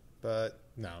sucking. But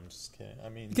no, I'm just kidding. I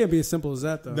mean, It can't be as simple as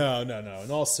that, though. no. In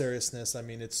all seriousness, I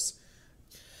mean, it's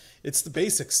the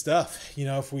basic stuff.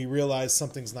 If we realize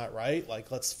something's not right,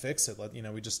 like, let's fix it.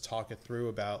 We just talk it through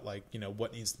about, like,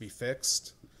 what needs to be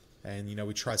fixed. And,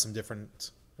 we try some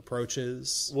different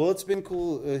approaches. Well, it's been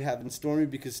cool having Stormy,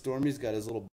 because Stormy's got his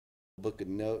little book of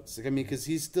notes. Like, I mean, because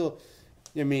he's still,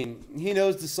 he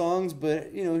knows the songs, but,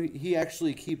 he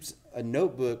actually keeps a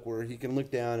notebook where he can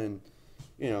look down and,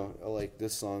 like,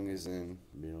 this song is in,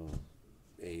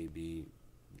 A, B,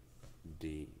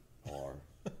 D, R.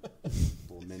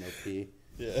 Little minnow P.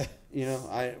 Yeah.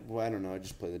 I don't know. I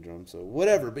just play the drum, so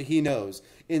whatever. But he knows.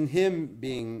 In him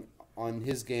being on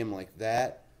his game like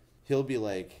that, he'll be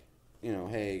like,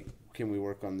 hey, can we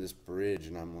work on this bridge?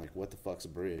 And I'm like, what the fuck's a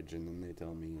bridge? And then they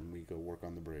tell me, and we go work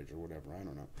on the bridge or whatever. I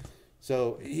don't know.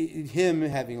 So him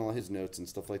having all his notes and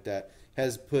stuff like that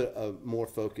has put a more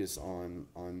focus on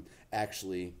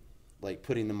actually, like,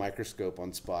 putting the microscope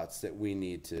on spots that we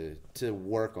need to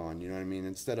work on. You know what I mean?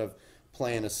 Instead of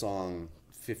playing a song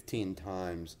 15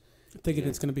 times, Thinking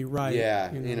it's going to be right.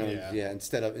 Yeah,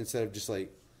 Instead of just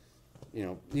like,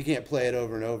 you can't play it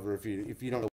over and over if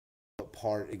you don't know what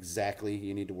part exactly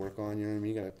you need to work on. You know what I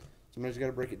mean? Sometimes you got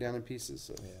to break it down in pieces.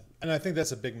 So yeah, and I think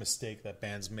that's a big mistake that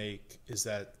bands make, is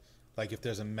that, like, if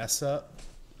there's a mess up,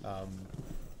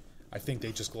 I think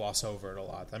they just gloss over it a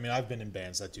lot. I mean, I've been in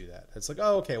bands that do that. It's like,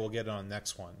 oh, okay, we'll get it on the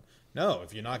next one. No,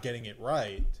 if you're not getting it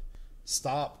right,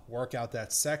 stop, work out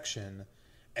that section,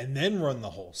 and then run the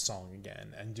whole song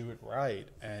again and do it right.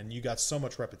 And you got so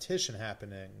much repetition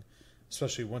happening,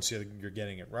 especially once you're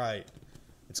getting it right,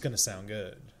 it's going to sound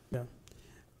good. Yeah.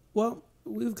 Well,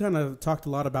 we've kind of talked a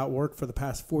lot about work for the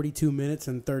past 42 minutes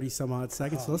and 30 some odd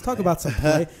seconds. So let's talk about some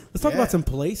play. Let's talk about some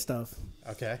play stuff.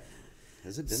 Okay.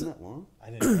 Has it been that long?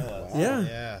 I didn't realize. Wow.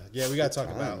 Yeah. We got to talk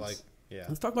about, like,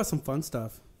 Let's talk about some fun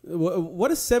stuff.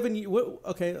 What is 7 years?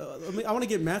 Okay, I want to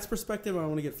get Matt's perspective. I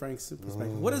want to get Frank's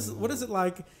perspective. What is it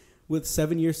like with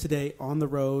 7 years today on the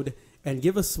road? And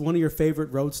give us one of your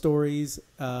favorite road stories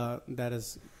that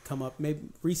has come up maybe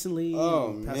recently.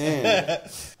 Oh man,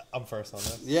 I'm first on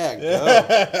this. Yeah,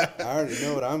 go. I already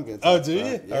know what I'm going to talk about. Oh, do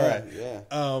you? Yeah, all right. Yeah.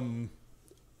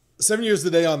 7 years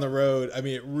today on the road. I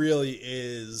mean, it really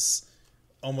is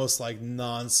almost like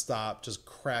nonstop, just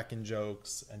cracking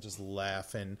jokes and just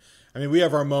laughing. I mean, we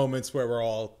have our moments where we're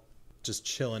all just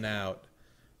chilling out,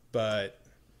 but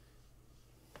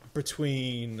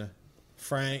between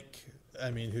Frank, I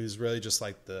mean, who's really just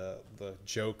like the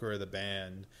joker of the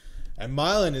band, and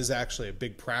Mylan is actually a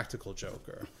big practical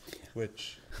joker,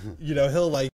 which,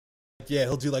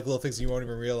 he'll do like little things and you won't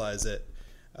even realize it.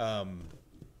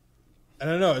 I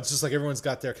don't know. It's just like everyone's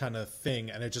got their kind of thing,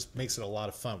 and it just makes it a lot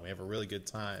of fun. We have a really good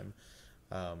time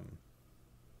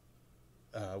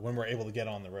when we're able to get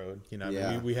on the road. I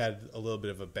mean, we had a little bit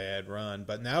of a bad run,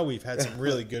 but now we've had some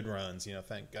really good runs.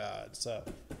 Thank God. So,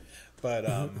 but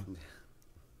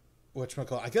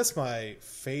whatchamacallit? I guess my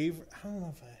favorite. I don't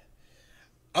know if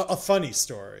a funny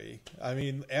story. I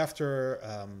mean, after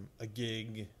a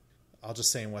gig, I'll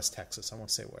just say in West Texas. I won't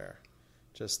say where,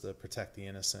 just to protect the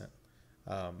innocent.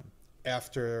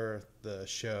 After the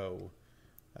show,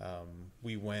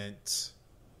 we went,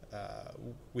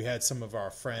 we had some of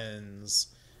our friends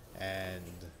and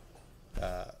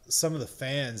some of the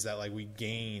fans that like we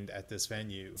gained at this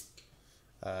venue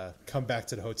come back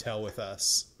to the hotel with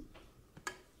us.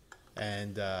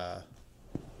 And it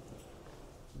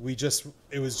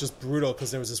was just brutal because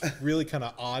there was this really kind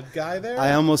of odd guy there.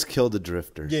 I almost killed a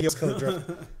drifter. Yeah, he almost killed a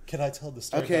drifter. Can I tell the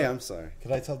story? Okay, I'm sorry.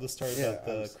 Can I tell the story about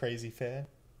the crazy fan?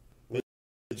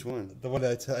 Which one? The one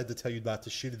that I had to tell you about to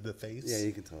shoot in the face? Yeah,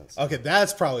 you can tell us. Okay,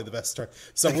 that's probably the best story.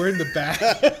 So we're in the back.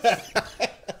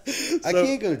 I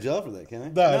can't go to jail for that, can I?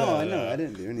 No, I know. I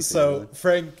didn't do anything. So really.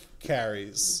 Frank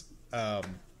carries,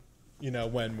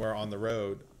 when we're on the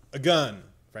road, a gun.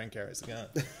 Frank carries a gun.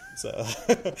 So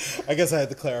I guess I had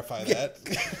to clarify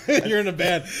that. You're in a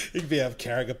band, you could be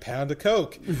carrying a pound of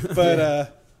coke.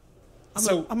 But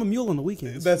I'm a mule on the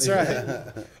weekends. That's right.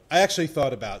 I actually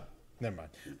thought about. Never mind.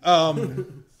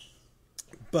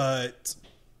 But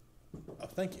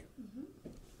thank you.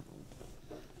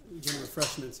 Getting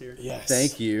refreshments here. Yes.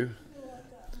 Thank you.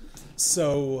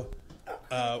 So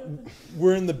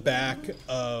we're in the back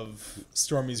of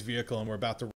Stormy's vehicle, and we're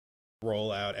about to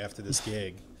roll out after this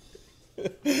gig.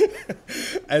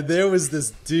 And there was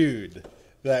this dude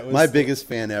that was My biggest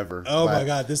fan ever. Oh my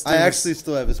God, this dude I was- actually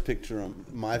still have his picture on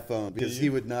my phone because he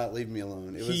would not leave me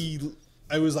alone.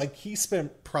 He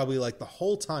spent probably like the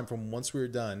whole time from once we were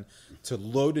done to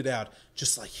load it out,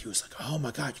 just like he was like, oh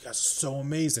my God, you guys are so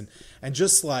amazing, and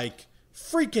just like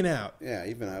freaking out. Yeah,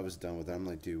 even I was done with it. I'm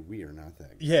like, dude, we are not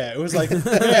that good. Yeah, it was like,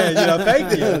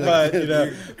 thank you, but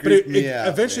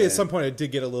eventually at some point it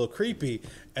did get a little creepy,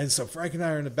 and so Frank and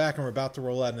I are in the back and we're about to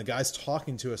roll out, and the guy's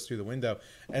talking to us through the window,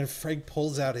 and Frank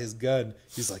pulls out his gun.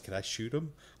 He's like, "Can I shoot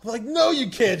him?" I'm like, "No,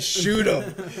 you can't shoot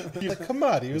him." He's like, "Come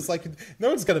on." He was like, "No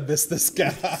one's gonna miss this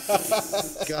guy."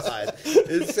 God,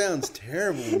 it sounds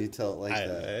terrible when you tell it like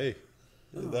that. Hey,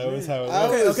 that was how it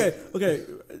was. Okay.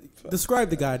 Describe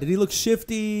the guy. Did he look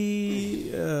shifty?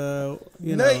 Was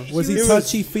he was-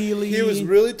 touchy-feely? He was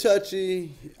really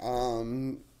touchy.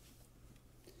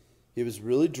 He was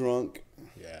really drunk,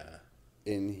 Yeah.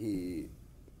 and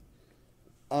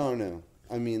I don't know.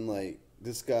 I mean, like,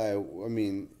 this guy,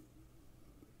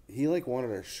 he, like,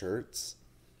 wanted our shirts.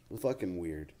 It was fucking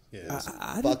weird. Yeah.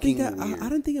 I fucking didn't weird. I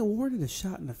didn't think I warranted a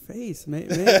shot in the face.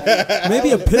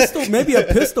 Maybe a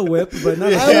pistol whip, but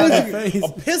not a shot in the face.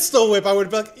 A pistol whip, I would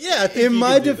be like, yeah. I think In you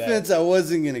my could do defense, that. I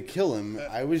wasn't going to kill him.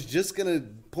 I was just going to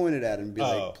point it at him and be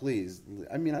Oh. like, please.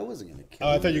 I mean, I wasn't going to kill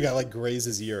Oh, him. I thought you got like graze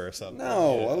his ear or something.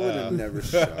 No, Yeah. I would have never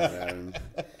shot at him.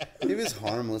 He was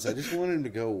harmless. I just wanted him to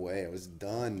go away. I was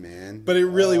done, man. But it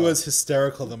really was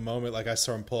hysterical the moment like I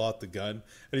saw him pull out the gun,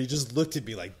 and he just looked at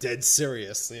me like dead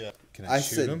serious. Yeah. Can I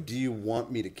shoot said, him? do you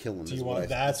want me to kill him? Do you want?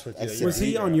 That's what. I You, said, Was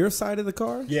he on your side of the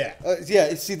car? Yeah.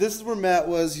 Yeah, see, this is where Matt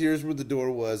was. Here's where the door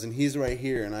was, and he's right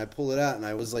here. And I pull it out, and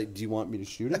I was like, "Do you want me to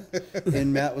shoot him?"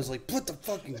 And Matt was like, "Put the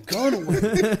fucking gun away."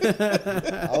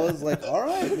 I was like, "All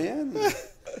right, man."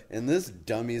 And this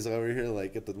dummy's over here,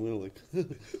 like at the window, like,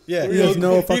 Yeah. He has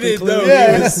no fucking didn't clue. know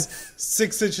Yeah. he was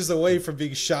 6 inches away from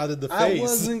being shot in the face. I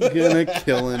wasn't gonna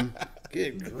kill him.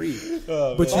 Good grief!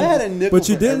 But I had a nickel but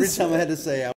you for every didn't. time I had to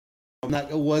say I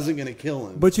wasn't gonna kill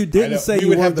him. But you I didn't know. say We you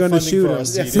would weren't have the going to funding shoot for him. our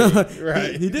CD, So,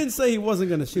 right. he didn't say he wasn't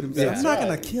going to shoot him. He said, That's I'm not right.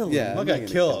 going to kill him. Yeah. I'm not gonna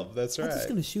kill him. That's I'm right. just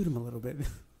going to shoot him a little bit.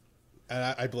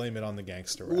 And I blame it on the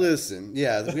gangster rap. Listen,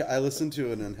 I listen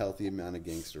to an unhealthy amount of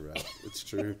gangster rap. It's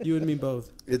true. You and me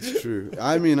both. It's true.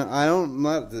 I mean, I'm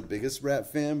not the biggest rap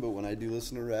fan, but when I do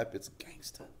listen to rap, it's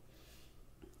gangsta.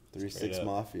 3-6 up.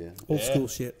 Mafia. Old Yeah. school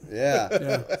shit. Yeah.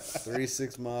 Yeah.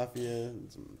 3-6 Mafia.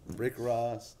 Some Rick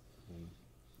Ross.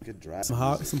 Good drive.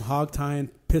 Some hog tying,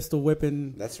 pistol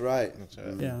whipping, That's right. That's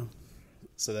right. yeah,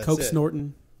 So that's coke it.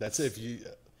 snorting. That's it. If you,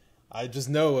 I just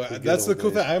know good that's the old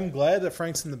cool days. thing. I'm glad that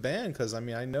Frank's in the band because I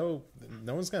mean I know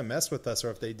no one's gonna mess with us,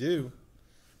 or if they do,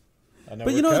 I know.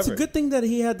 But we're it's a covered. good thing that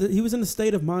he was in a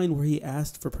state of mind where he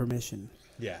asked for permission.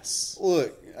 Yes.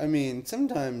 Look, I mean,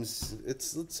 sometimes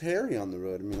it's hairy on the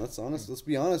road. I mean, let's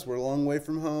be honest. We're a long way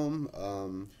from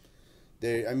home.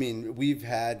 We've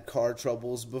had car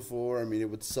troubles before. I mean, it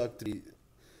would suck to be.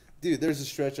 Dude, there's a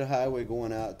stretch of highway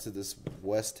going out to this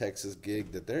West Texas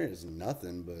gig that there is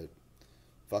nothing but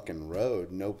fucking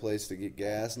road. No place to get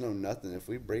gas, no nothing. If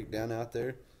we break down out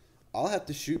there, I'll have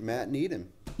to shoot Matt and eat him.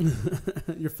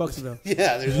 You're Fucksville.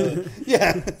 Yeah,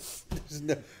 there's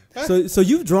no. So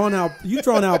you've drawn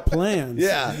out plans.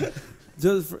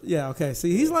 Yeah. Okay.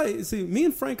 See, me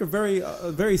and Frank are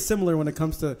very similar when it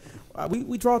comes to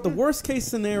we draw out the worst case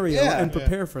scenario Yeah. and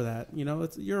prepare for that. You know,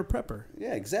 you're a prepper.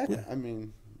 Yeah, exactly. Yeah. I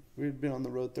mean, we'd been on the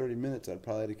road 30 minutes. I'd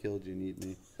probably have killed you and eaten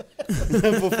me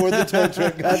before the tow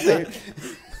truck got there.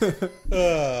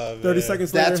 30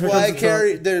 seconds later. That's here why I comes the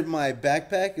truck. carry. My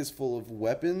backpack is full of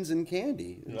weapons and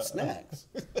candy and snacks.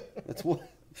 That's what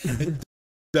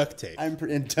Duct tape. I'm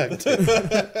in duct tape.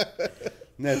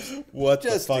 That's What the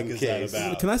just fuck in is case. that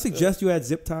about? Can I suggest you add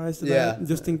zip ties to Yeah. that?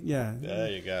 Just yeah. There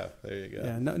you go.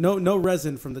 Yeah, no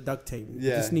resin from the duct tape.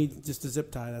 Yeah. Just need just a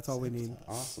zip tie. That's all we need.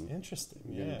 awesome. Interesting.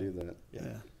 We're Yeah. gonna do that. Yeah.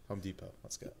 Yeah. Home Depot.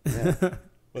 Let's go. Yeah.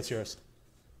 What's yours?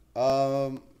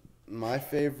 My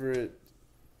favorite.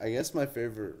 I guess my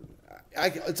favorite.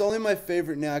 It's only my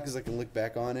favorite now because I can look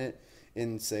back on it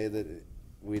and say that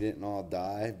we didn't all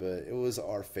die, but it was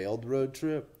our failed road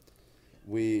trip.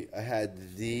 I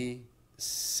had the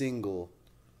single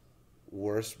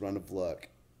worst run of luck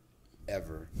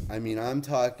ever. I mean, I'm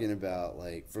talking about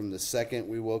like from the second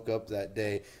we woke up that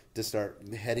day to start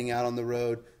heading out on the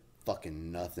road,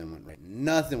 fucking nothing went right.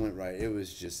 Nothing went right. It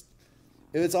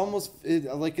was almost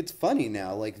like it's funny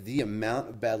now. Like the amount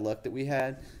of bad luck that we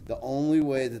had. The only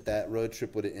way that road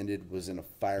trip would have ended was in a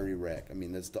fiery wreck. I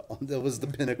mean, that was the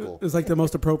pinnacle. It was like the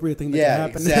most appropriate thing that could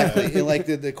happen. Exactly. And like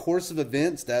the course of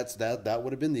events, that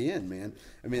would have been the end, man.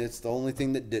 I mean, it's the only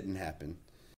thing that didn't happen.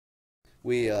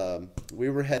 We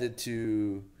were headed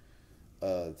to.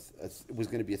 It was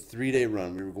going to be a 3-day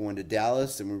run. We were going to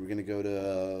Dallas, and we were going to go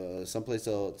to someplace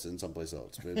else and someplace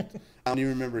else. But I don't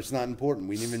even remember. It's not important.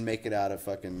 We didn't even make it out of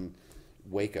fucking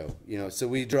Waco, you know. So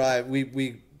we drive.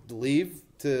 We leave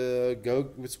to go.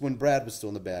 It's when Brad was still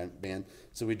in the band.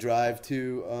 So we drive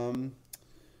to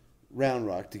Round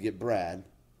Rock to get Brad,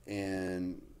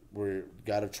 and we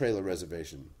got a trailer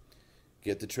reservation.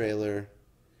 Get the trailer,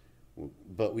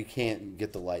 but we can't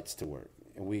get the lights to work,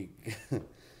 and we.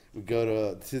 We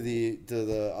go to the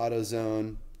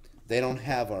AutoZone. They don't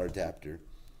have our adapter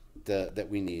that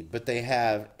we need, but they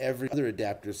have every other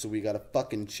adapter. So we got a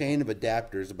fucking chain of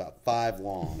adapters about 5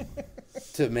 long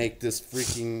to make this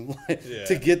freaking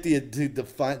to get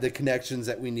the connections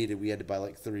that we needed. We had to buy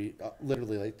like 3,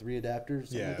 literally like 3 adapters.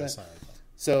 Yeah, like that. sorry.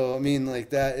 So I mean,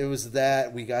 like that. It was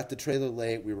that we got the trailer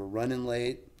late. We were running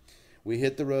late. We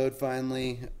hit the road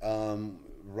finally,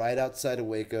 right outside of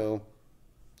Waco.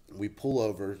 We pull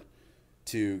over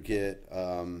to get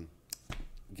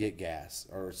gas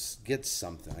or get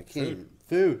something. I can't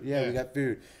food. Yeah, we got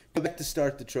food. Go back to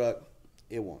start the truck.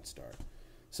 It won't start.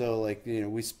 So like, you know,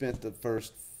 we spent the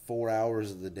first 4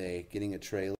 hours of the day getting a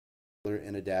trailer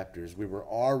and adapters. We were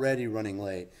already running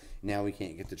late. Now we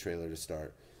can't get the trailer to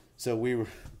start. So we were,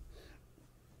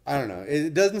 I don't know.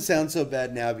 It doesn't sound so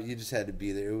bad now, but you just had to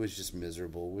be there. It was just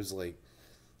miserable. It was like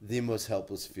the most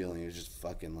helpless feeling. It was just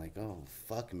fucking like, oh,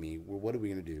 fuck me. What are we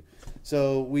going to do?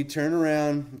 So we turn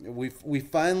around. We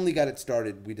finally got it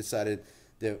started. We decided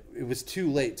that it was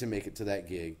too late to make it to that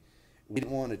gig. We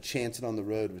didn't want to chance it on the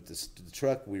road with the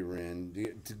truck we were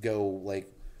in to go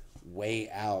like way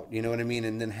out. You know what I mean?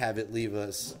 And then have it leave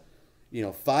us,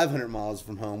 500 miles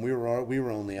from home. We were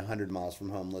only 100 miles from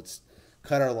home. Let's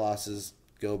cut our losses,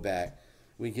 go back.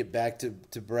 We get back to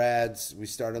Brad's. We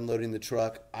start unloading the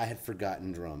truck. I had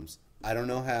forgotten drums. I don't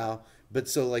know how, but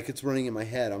so like it's running in my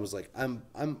head. I was like, I'm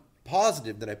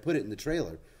positive that I put it in the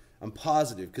trailer. I'm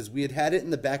positive because we had it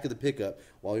in the back of the pickup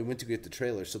while we went to get the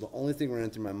trailer. So the only thing running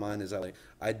through my mind is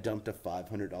I dumped a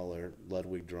 $500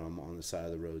 Ludwig drum on the side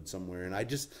of the road somewhere, and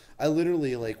I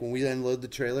literally like when we unload the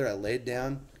trailer, I laid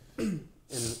down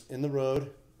in the road,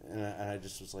 and I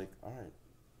just was like, all right,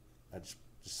 I just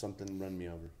something run me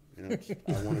over.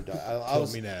 I want to die. I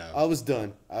was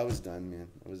done. I was done, man.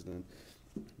 I was done.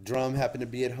 Drum happened to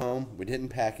be at home. We didn't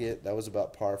pack it. That was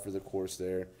about par for the course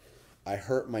there. I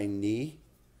hurt my knee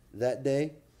that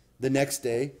day. The next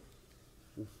day,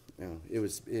 it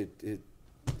was. I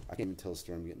can't even tell a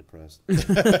story. I'm getting depressed.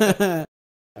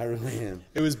 I really am.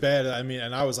 It was bad. I mean,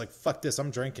 and I was like, fuck this.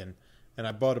 I'm drinking. And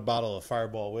I bought a bottle of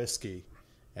Fireball whiskey.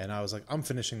 And I was like, I'm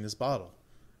finishing this bottle.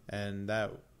 And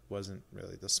that wasn't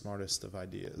really the smartest of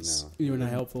ideas. No. You were not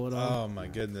helpful at all. Oh my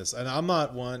goodness. And I'm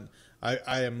not one.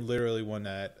 I am literally one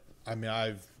that, I mean,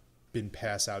 I've been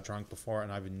passed out drunk before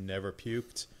and I've never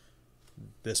puked.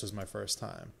 This was my first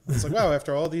time. It's like, wow,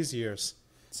 after all these years.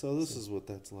 So this is what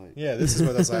that's like. Yeah, this is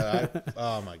what that's like.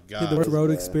 Oh my god. The worst road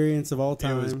experience of all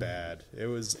time. It was bad. It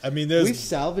was, I mean, we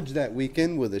salvaged that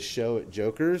weekend with a show at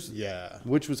Joker's. Yeah.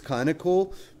 Which was kind of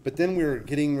cool. But then we were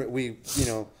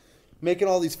making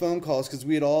all these phone calls because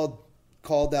we had all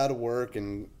called out of work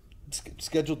and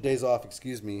scheduled days off,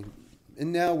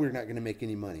 and now we're not going to make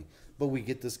any money. But we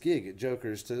get this gig at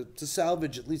Joker's to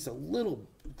salvage at least a little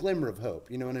glimmer of hope.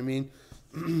 You know what I mean?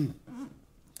 The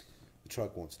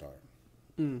truck won't start.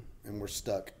 And we're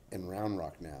stuck in Round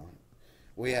Rock now.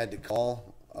 We had to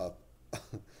call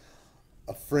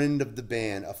a friend of the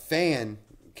band. A fan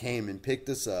came and picked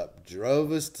us up,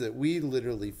 drove us to, we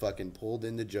literally fucking pulled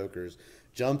into Joker's,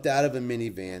 jumped out of a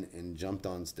minivan and jumped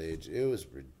on stage. It was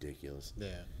ridiculous.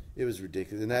 Yeah. It was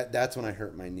ridiculous. And that's when I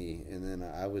hurt my knee. And then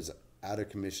I was out of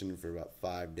commission for about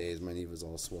 5 days. My knee was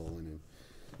all swollen. And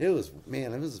it was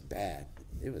bad.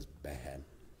 It was bad.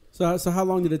 So how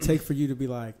long did it take for you to be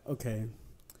like, okay,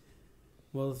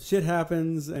 well, shit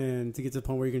happens, and to get to the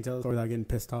point where you can tell the story without getting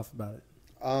pissed off about it?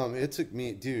 It took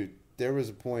me, dude, there was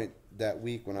a point that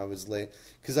week when I was late,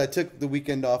 because I took the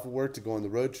weekend off of work to go on the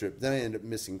road trip. Then I ended up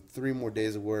missing 3 more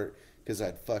days of work because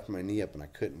I'd fucked my knee up and I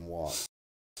couldn't walk.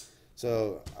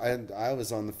 So I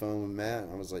was on the phone with Matt.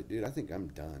 And I was like, dude, I think I'm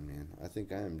done, man. I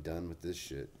think I am done with this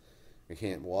shit. I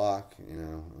can't walk. You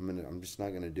know, I'm just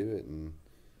not gonna do it. And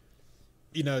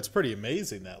you know, it's pretty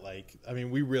amazing that, like, I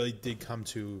mean, we really did come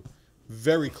to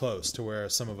very close to where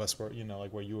some of us were, you know,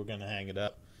 like where you were gonna hang it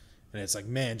up. And it's like,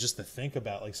 man, just to think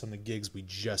about like some of the gigs we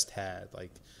just had, like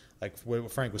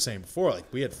what Frank was saying before,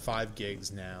 like we had 5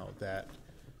 gigs now that,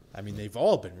 I mean, they've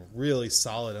all been really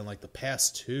solid, and like the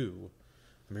past 2,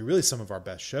 I mean, really some of our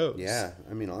best shows. yeah,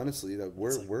 I mean, honestly,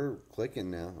 we're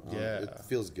clicking now. Yeah. It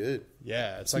feels good.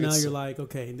 Yeah, it's So like now you're like,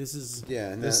 okay, this is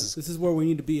this this is where we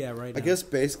need to be at right now. I guess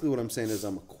basically what I'm saying is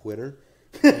I'm a quitter.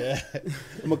 yeah.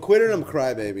 I'm a quitter and I'm a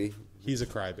crybaby. He's a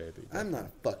crybaby. I'm not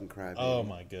a fucking crybaby. Oh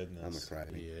my goodness, I'm a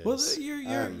crybaby. He is.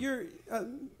 Well,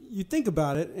 you think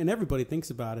about it, and everybody thinks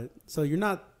about it. So you're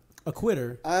not a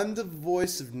quitter. I'm the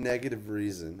voice of negative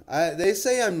reason. They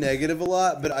say I'm negative a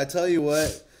lot, but I tell you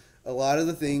what, a lot of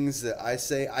the things that I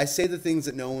say the things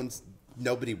that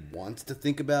nobody wants to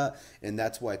think about, and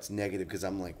that's why it's negative, because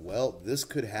I'm like, well, this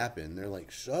could happen. They're like,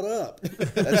 shut up.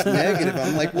 That's negative.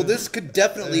 I'm like, well, this could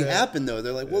definitely happen, though.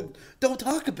 They're like, well, don't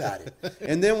talk about it.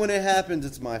 And then when it happens,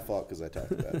 it's my fault because I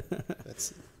talked about it.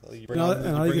 That's you bringing out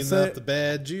the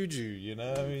bad juju, you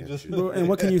know? I mean, just And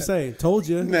what can you say? Told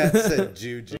you. Matt said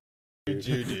juju.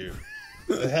 Juju.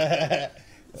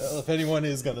 Well, if anyone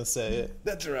is gonna say it,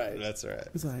 That's right. that's right.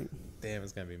 It's like, Damn,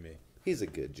 it's gonna be me. He's a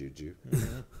good juju.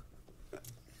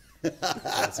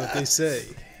 That's what they say.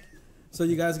 so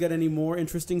you guys got any more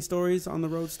interesting stories on the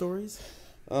road stories?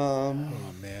 Oh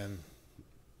man,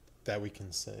 that we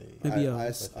can say. Maybe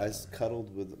I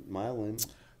cuddled with Mylan.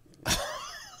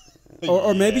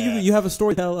 or maybe you have a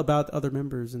story to tell about other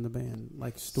members in the band,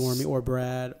 like Stormy or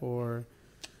Brad or.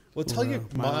 Well, tell your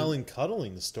Mylan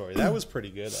cuddling story. That was pretty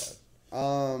good.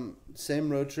 Same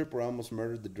road trip where I almost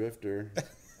murdered the drifter.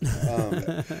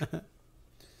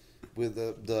 With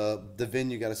the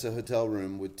venue got us a hotel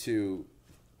room with 2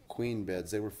 queen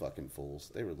beds. They were fucking fools.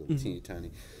 They were little teeny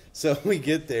tiny. So we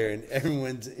get there and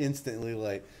everyone's instantly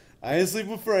like, I ain't sleep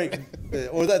with Frank.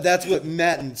 Or that's what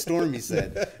Matt and Stormy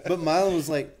said. But Mylan was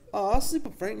like, oh, I'll sleep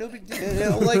with Frank, no big deal.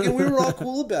 And we were all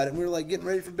cool about it. We were like getting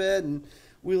ready for bed, and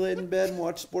we laid in bed and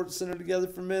watched Sports Center together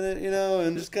for a minute,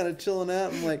 and just kind of chilling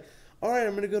out. I'm like, all right,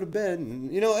 I'm going to go to bed.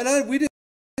 And, we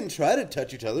didn't try to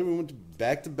touch each other. We went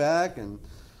back to back and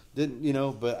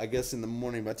didn't, but I guess in the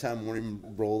morning, by the time morning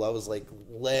rolled, I was like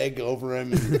leg over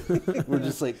him. And we're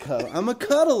just like, I'm a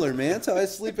cuddler, man. That's how I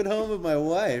sleep at home with my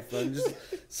wife.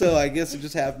 So I guess it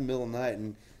just happened middle of the night.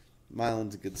 And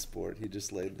Mylan's a good sport. He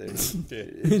just laid there.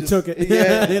 He took it.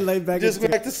 Yeah. He laid back. Just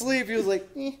went back to sleep. He was like,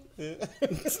 eh.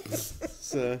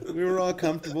 So we were all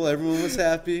comfortable. Everyone was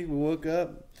happy. We woke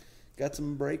up, got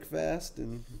some breakfast,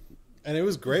 and it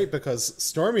was great because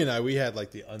Stormy and we had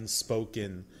like the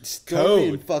unspoken Stormy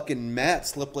code. and fucking Matt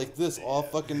slept like this all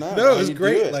fucking night. No, it was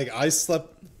great. Like I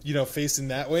slept, facing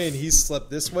that way, and he slept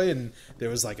this way, and there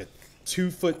was like a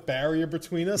 2-foot barrier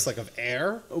between us, like of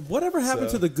air. Whatever happened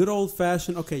to the good old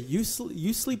fashioned? Okay, you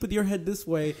sleep with your head this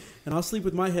way, and I'll sleep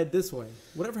with my head this way.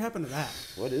 Whatever happened to that?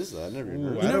 What is that? I never even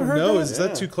heard. I don't know. That? Is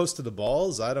that too close to the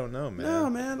balls? I don't know, man. No,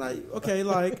 man.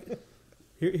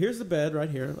 Here's the bed right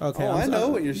here. Okay, I know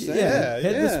what you're saying. Yeah,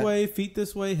 head this way, feet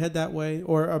this way, head that way,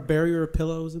 or a barrier of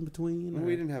pillows in between.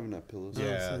 We didn't have enough pillows.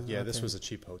 Yeah, This was a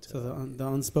cheap hotel. So the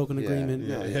unspoken agreement.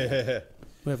 Yeah.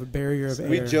 We have a barrier of air.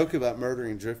 We joke about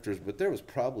murdering drifters, but there was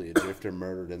probably a drifter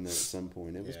murdered in there at some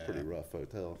point. It was a pretty rough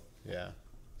hotel. Yeah.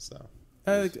 So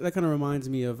that kind of reminds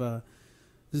me of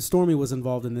Stormy was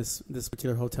involved in this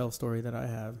particular hotel story that I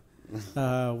have.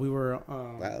 We were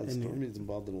wow, Stormy's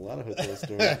involved in a lot of hotel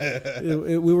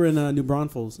stories. We were in New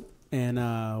Braunfels, and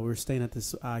we were staying at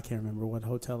this. I can't remember what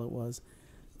hotel it was,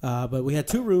 but we had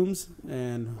 2 rooms,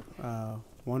 and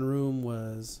one room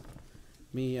was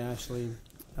me, Ashley,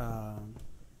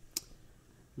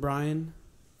 Brian,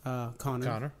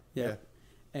 Connor, yeah,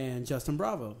 and Justin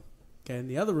Bravo. Okay, and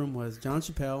the other room was John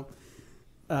Chappelle,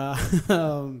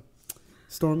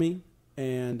 Stormy,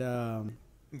 and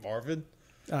Marvin.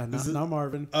 Not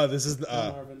Marvin. Oh, this is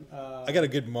Marvin. I got a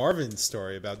good Marvin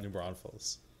story about New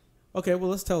Braunfels. Okay, well,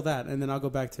 let's tell that, and then I'll go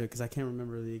back to it because I can't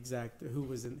remember the exact who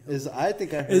was in. I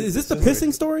think I heard. Is this the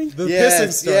pissing story? The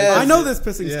pissing story. Yes. I know this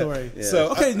pissing story. Yeah.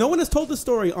 So okay, no one has told the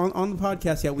story on the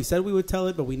podcast yet. We said we would tell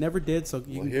it, but we never did. So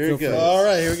you can here go it goes. All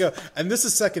right, here we go. And this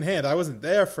is secondhand. I wasn't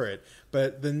there for it,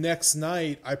 but the next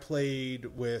night I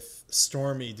played with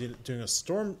Stormy doing a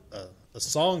song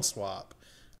swap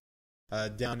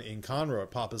down in Conroe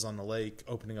at Papa's on the Lake,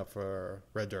 opening up for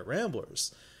Red Dirt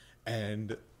Ramblers,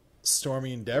 and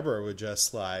Stormy and Deborah were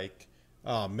just like,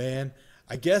 oh man,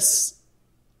 I guess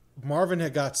Marvin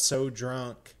had got so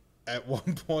drunk at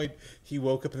one point he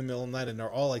woke up in the middle of the night and they're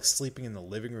all like sleeping in the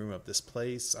living room of this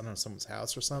place. I don't know, someone's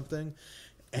house or something.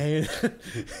 And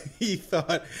he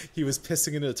thought he was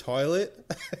pissing in a toilet.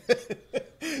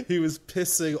 He was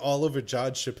pissing all over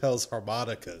John Chappelle's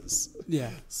harmonicas. Yeah.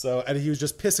 So, and he was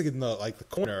just pissing in the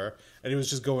corner, and he was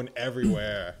just going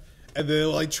everywhere. And they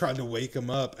were triing to wake him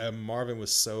up, and Marvin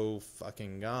was so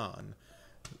fucking gone.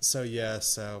 So yeah,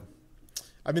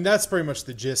 I mean that's pretty much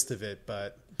the gist of it.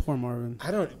 But poor Marvin.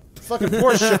 Fucking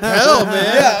poor Chappelle,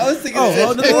 man. Yeah, I was thinking.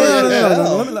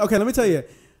 No. Okay, let me tell you,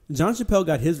 John Chappelle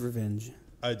got his revenge.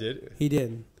 I did. He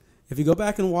did. If you go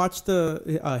back and watch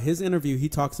his interview, he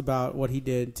talks about what he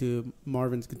did to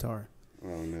Marvin's guitar. Oh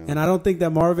no! And I don't think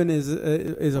that Marvin is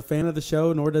a fan of the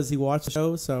show, nor does he watch the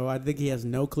show. So I think he has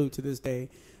no clue to this day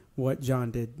what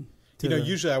John did.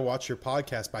 Usually I watch your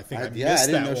podcast, but I think I missed I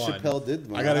didn't that know one. Chappelle did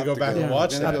one. I got to go back and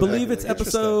watch that. I believe it's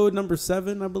episode number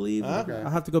 7. I believe. Okay.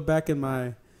 I'll have to go back in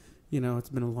my. It's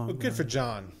been a long. Well, good for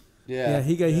John. Yeah,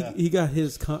 he got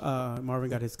his Marvin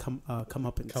got his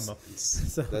comeuppance.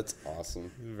 So, that's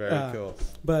awesome. Very cool.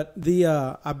 But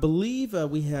I believe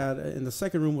we had in the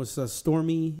second room was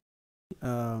Stormy.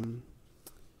 I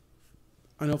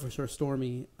know for sure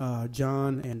Stormy,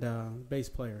 John, and bass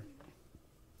player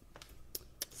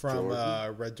from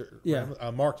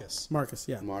Marcus. Marcus,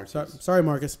 yeah. Marcus. Sorry,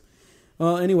 Marcus.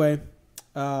 Well, anyway,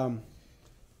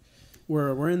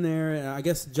 we're in there, and I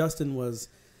guess Justin was.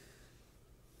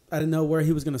 I didn't know where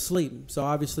he was going to sleep. So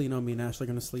obviously, me and Ashley are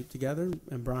going to sleep together.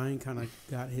 And Brian kind of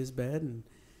got his bed.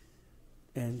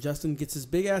 And Justin gets his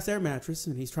big-ass air mattress,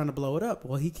 and he's trying to blow it up.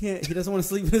 Well, he can't. He doesn't want to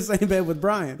sleep in the same bed with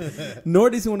Brian.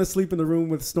 Nor does he want to sleep in the room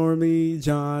with Stormy,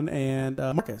 John, and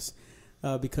Marcus.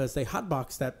 Because they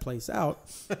hotbox that place out.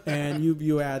 And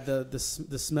you add the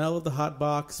smell of the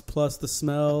hotbox plus the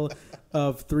smell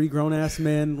of 3 grown-ass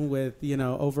men with,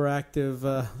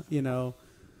 overactive,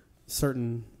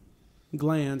 certain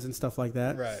glands and stuff like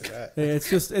that. Right. It's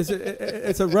just it's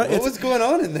a what was going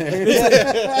on in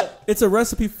there? It's a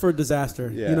recipe for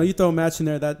disaster. Yeah. You throw a match in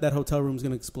there, that hotel room's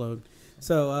gonna explode.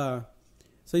 So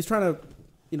he's trying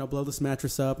to blow this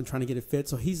mattress up and trying to get it fit.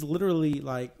 So he's literally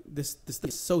like this thing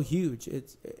is so huge.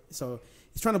 So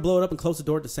he's trying to blow it up and close the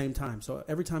door at the same time. So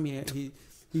every time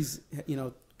he's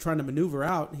trying to maneuver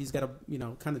out, he's got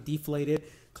to kind of deflate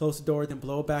it, close the door, then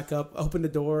blow it back up, open the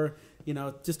door.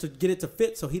 Just to get it to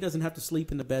fit so he doesn't have to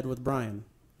sleep in the bed with Brian.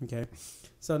 Okay.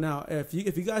 So now, if you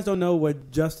guys don't know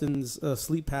what Justin's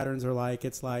sleep patterns are like,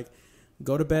 it's like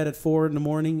go to bed at 4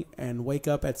 a.m. and wake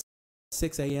up at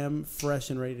 6 a.m. fresh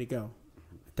and ready to go.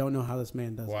 I don't know how this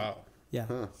man does it. Wow. Yeah.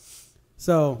 Huh.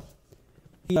 So,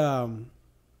 it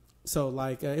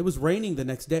was raining the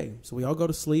next day. So we all go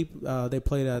to sleep. They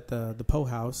played at the Poe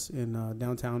House in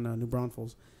downtown New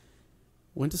Braunfels.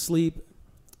 Went to sleep.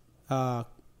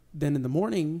 Then in the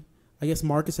morning, I guess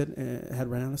Marcus had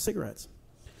run out of cigarettes.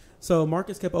 So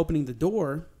Marcus kept opening the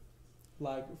door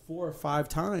like 4 or 5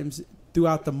 times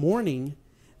throughout the morning.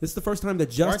 This is the first time that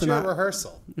Justin... Aren't you at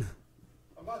rehearsal? I'm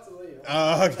about to leave.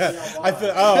 Oh, okay.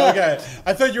 Okay.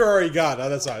 I thought you were already gone. Oh,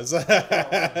 that's fine.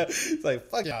 It's like,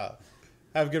 fuck yeah.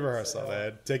 Have a good rehearsal,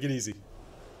 man. Take it easy.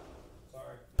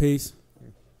 Sorry. Peace.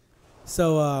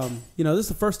 So, this is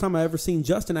the first time I ever seen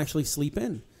Justin actually sleep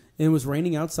in. And it was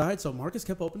raining outside, so Marcus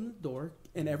kept opening the door.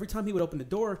 And every time he would open the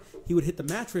door, he would hit the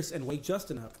mattress and wake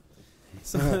Justin up.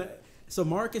 So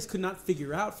Marcus could not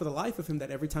figure out for the life of him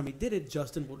that every time he did it,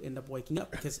 Justin would end up waking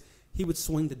up. Because he would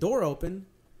swing the door open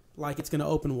like it's going to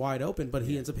open wide open, but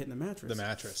he ends up hitting the mattress. The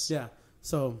mattress. Yeah.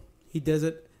 So he does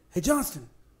it. Hey, Johnston.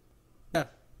 Yeah.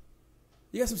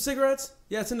 You got some cigarettes?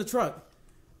 Yeah, it's in the truck.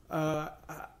 I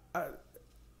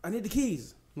need the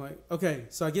keys. I'm like, okay.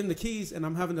 So I give him the keys, and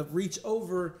I'm having to reach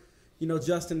over,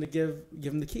 Justin to give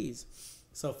him the keys.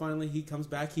 So finally he comes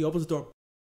back. He opens the door.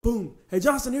 Boom. Hey,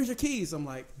 Johnston, here's your keys. I'm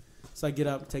like, so I get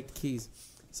up and take the keys.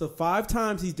 So 5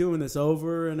 times he's doing this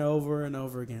over and over and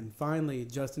over again. Finally,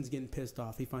 Justin's getting pissed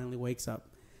off. He finally wakes up.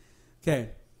 Okay.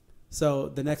 So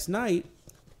the next night,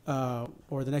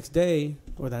 or the next day,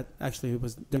 or that actually it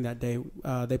was during that day,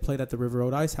 they played at the River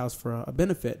Road Ice House for a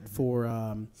benefit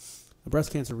for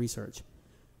breast cancer research.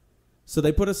 So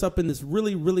they put us up in this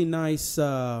really, really nice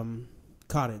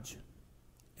cottage.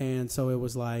 And so it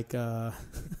was like, Michael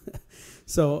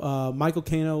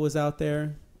Cano was out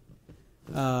there.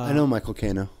 I know Michael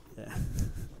Cano. Yeah.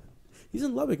 He's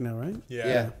in Lubbock now, right?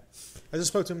 Yeah. I just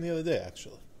spoke to him the other day,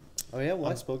 actually. Oh, yeah?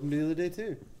 Well, I spoke to him the other day,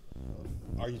 too.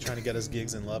 Are you trying to get us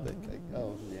gigs in Lubbock?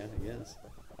 Oh, yeah, I guess.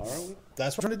 Are we?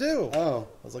 That's what I'm trying to do. Oh.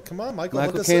 I was like, come on, Michael.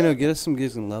 Michael Cano, get us some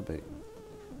gigs in Lubbock.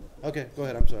 Okay, go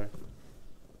ahead. I'm sorry.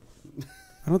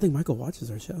 I don't think Michael watches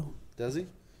our show. Does he?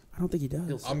 I don't think he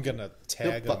does. I'm gonna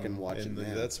tag he'll fucking him. watch it,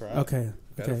 man. That's right. Okay.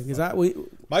 Because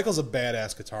Michael's a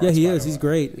badass guitarist. Yeah, he is. He's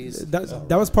great.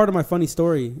 That was part of my funny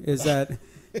story. Is that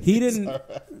he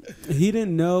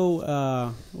didn't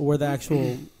know where the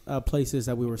actual place is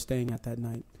that we were staying at that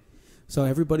night. So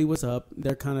everybody was up.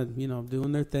 They're kind of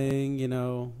doing their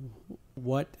thing.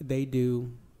 What they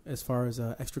do as far as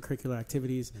extracurricular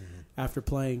activities after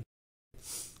playing.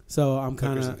 So I'm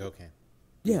kind of cocaine.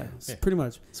 Yeah, pretty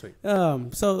much. Sweet.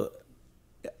 So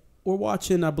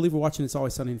I believe we're watching It's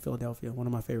Always Sunny in Philadelphia, one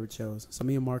of my favorite shows. So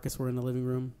me and Marcus were in the living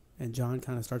room, and John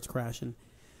kind of starts crashing.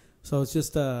 So it's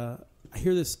just, I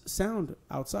hear this sound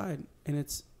outside, and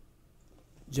it's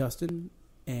Justin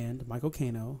and Michael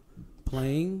Cano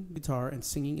playing guitar and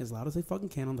singing as loud as they fucking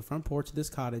can on the front porch of this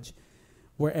cottage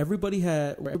where everybody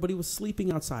was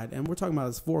sleeping outside. And we're talking about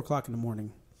it's 4 o'clock in the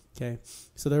morning. Okay.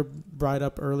 So they're bright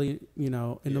up early, in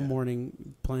the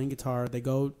morning playing guitar. They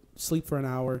go sleep for an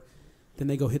hour. Then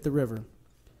they go hit the river.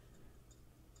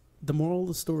 The moral of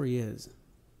the story is,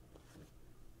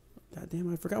 God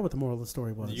damn, I forgot what the moral of the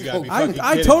story was. You gotta be fucking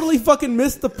I kidding. totally fucking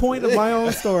missed the point of my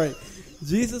own story.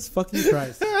 Jesus fucking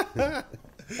Christ.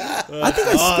 I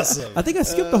think I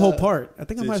skipped the whole part. I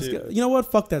think I might have skipped. You know what?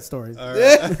 Fuck that story. All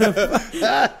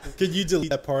right. Can you delete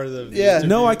that part of the interview?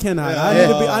 No, I cannot.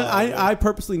 I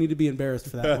purposely need to be embarrassed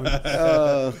for that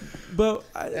one. But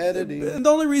editing. And the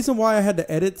only reason why I had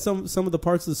to edit some of the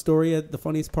parts of the story, the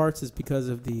funniest parts, is because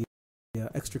of the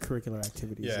extracurricular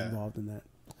activities involved in that.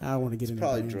 I don't want to get into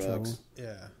probably any drugs.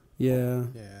 trouble.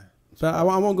 Yeah. But I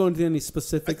won't go into any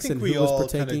specifics. I think and we who was all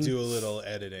partaking. kind of do a little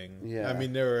editing. Yeah. I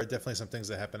mean, there are definitely some things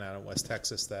that happen out in West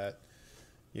Texas that,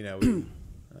 You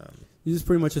just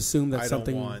pretty much assume that I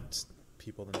something. don't want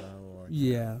people to know. Or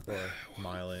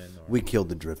Mylan. Or We killed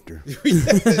the drifter.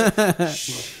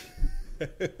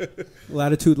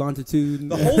 Latitude, longitude.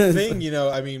 The whole thing,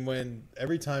 I mean,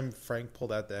 every time Frank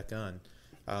pulled out that gun,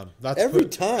 Every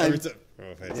time.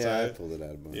 Okay, Yeah, I pulled it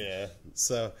out of my. Yeah.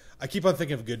 So I keep on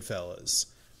thinking of Goodfellas,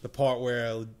 the part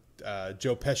where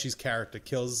Joe Pesci's character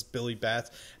kills Billy Bats,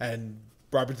 and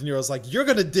Robert De Niro's like, "You're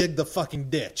gonna dig the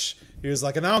fucking ditch." He was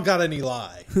like, "And I don't got any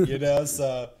lie,"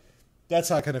 So that's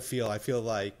how I kind of feel. I feel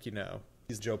like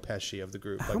he's Joe Pesci of the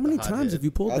group. How many times have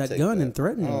you pulled that gun and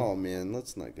threatened him? Oh man,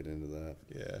 let's not get into that.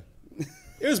 Yeah.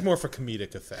 It was more for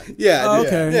comedic effect. Yeah. Oh,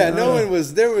 okay. Yeah. No one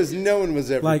was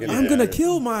ever like, I'm gonna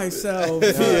kill myself.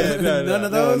 None of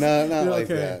those. No, not like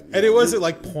that. And it wasn't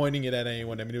like pointing it at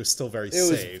anyone. I mean, it was still very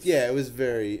safe.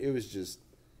 It was just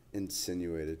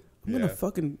insinuated. I'm gonna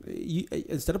fucking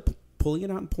instead of pulling it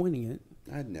out and pointing it,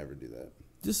 I'd never do that.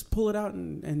 just pull it out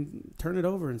and turn it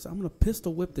over and say, I'm gonna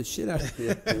pistol whip the shit out of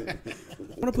it.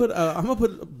 I'm gonna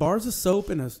put bars of soap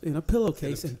in a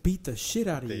pillowcase and beat the shit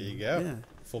out of you. There you go. Yeah.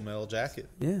 Full Metal Jacket.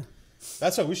 Yeah.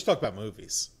 That's why we should talk about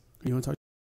movies. You want to talk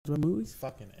about movies?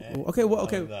 Fucking A.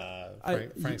 Okay.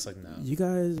 Frank's like, no. You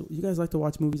guys like to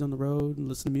watch movies on the road and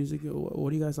listen to music? What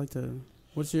do you guys like to?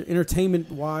 What's your entertainment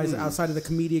wise outside of the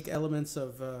comedic elements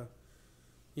of,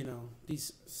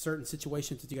 these certain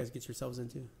situations that you guys get yourselves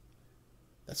into?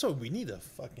 That's what we need, a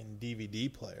fucking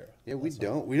DVD player. Yeah, we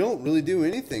don't really do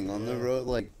anything on the road.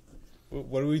 Like,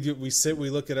 what do? We sit, we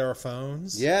look at our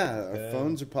phones. Yeah, our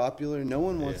phones are popular. No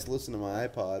one wants to listen to my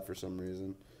iPod for some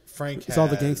reason. Frank It's all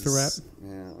the gangster rap.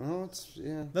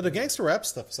 Yeah, No, the gangster rap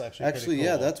stuff is actually pretty cool.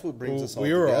 Yeah, that's what brings us all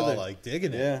We were together. all like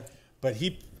digging it. Yeah, but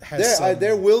he has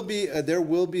there will be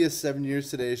a 7 Years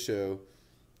Today show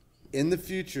in the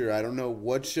future. I don't know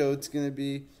what show it's going to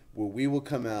be, where we will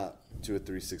come out to a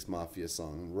 3 6 Mafia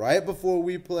song right before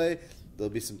we play. There'll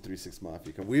be some 3 6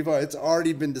 Mafia. It's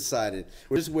already been decided.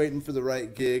 We're just waiting for the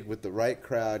right gig with the right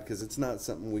crowd, because it's not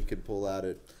something we could pull out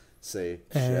at, say,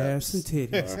 ass and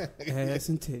titties. Ass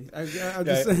and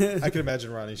titties. I can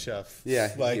imagine Ronnie Chef.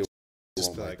 Yeah, like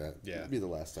just like that. Yeah, it'll be the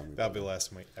last time. That'll be the last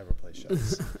time we ever play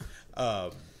Chefs.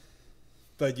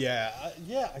 But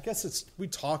I guess we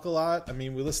talk a lot. I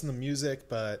mean, we listen to music,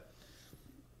 but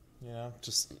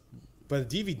but a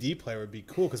DVD player would be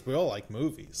cool because we all like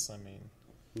movies. I mean.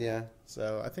 Yeah.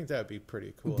 So I think that would be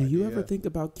pretty cool. Do you ever think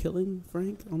about killing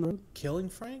Frank on the road? Killing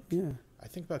Frank? Yeah. I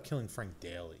think about killing Frank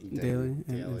daily.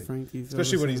 And Frank,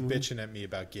 especially when he's bitching at me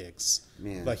about gigs.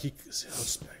 Man. Like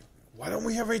why don't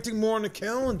we have anything more on the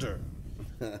calendar?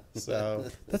 So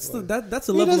that's a level.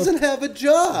 He doesn't have a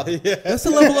job. Yeah. That's a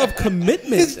level of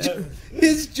commitment.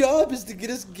 His job is to get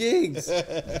us gigs.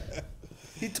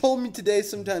 He told me today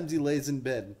sometimes he lays in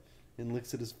bed and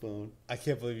looks at his phone. I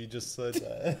can't believe you just said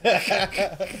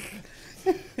that.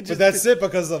 But that's it,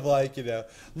 because of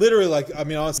literally, I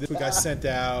mean, honestly, this week I sent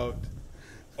out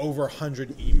over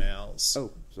 100 emails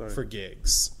for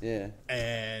gigs. Yeah.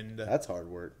 And That's hard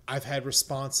work. I've had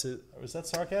responses. Was that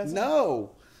sarcasm?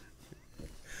 No.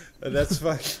 That's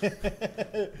fucking.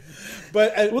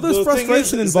 But well, there's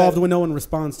frustration involved when no one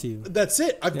responds to you. That's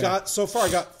it. I got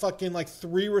fucking like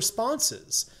 3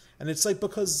 responses, and it's like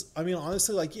because I mean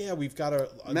honestly, like we've got a.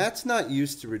 Matt's not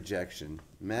used to rejection.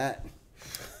 Matt, I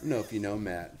don't know if you know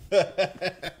Matt.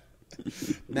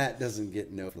 Matt doesn't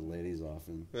get no from ladies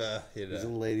often. He's a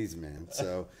ladies' man,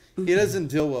 so he doesn't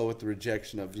deal well with the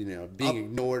rejection of being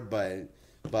ignored by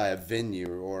a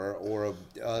venue or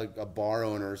a bar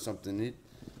owner or something. It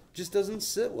just doesn't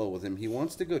sit well with him. He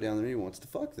wants to go down there. He wants to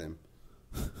fuck them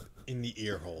in the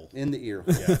ear hole. In the ear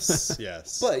hole. Yes,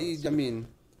 yes. But I mean,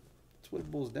 that's what it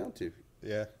boils down to.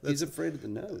 Yeah, he's afraid of the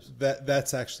nose.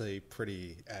 That's actually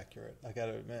pretty accurate. I got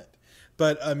to admit.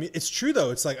 But I mean, it's true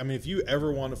though. It's like I mean, if you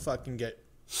ever want to fucking get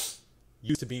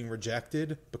used to being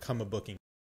rejected, become a booking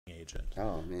agent.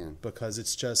 Oh man, because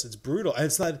it's brutal. And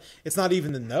it's not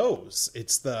even the nose.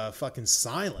 It's the fucking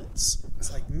silence.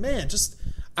 It's like man,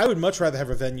 I would much rather have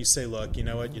a venue say, look, you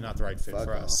know what, you're not the right fit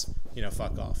for us.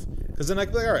 Fuck off. Because then I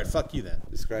can be like, all right, fuck you then.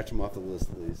 Just scratch them off the list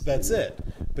at least. That's it.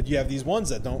 But you have these ones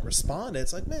that don't respond.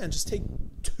 It's like, man, just take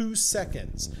 2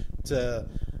 seconds to,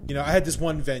 I had this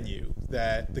one venue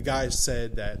that the guy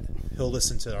said that he'll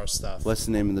listen to our stuff. What's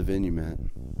the name of the venue,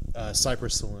 Matt?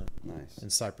 Cypress Saloon. Nice. In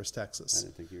Cypress, Texas. I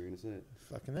didn't think you were going to say it.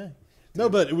 Fucking A. No,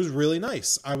 but it was really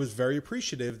nice. I was very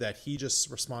appreciative that he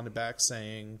just responded back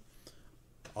saying,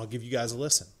 I'll give you guys a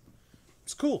listen.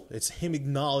 It's cool. It's him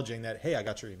acknowledging that, hey, I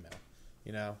got your email,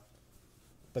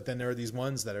 But then there are these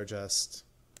ones that are just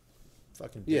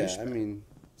fucking douchebag. Yeah, I mean.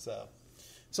 So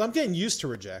I'm getting used to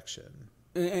rejection.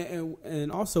 And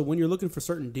also when you're looking for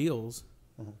certain deals,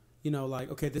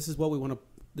 like, okay, this is what we want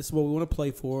to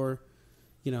play for.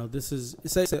 This is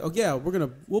say, oh yeah,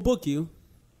 we'll book you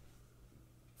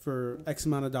for X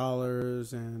amount of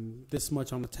dollars and this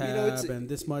much on the tab and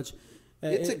this much.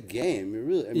 It's a game. It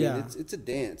really. I mean, it's a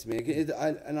dance, man.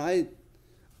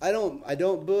 I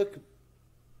don't book.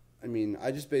 I mean,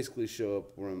 I just basically show up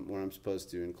where I'm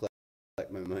supposed to and collect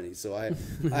my money. So I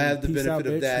have the benefit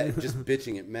of that. Just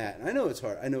bitching at Matt. And I know it's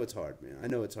hard. I know it's hard, man. I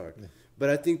know it's hard. Yeah. But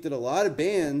I think that a lot of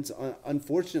bands,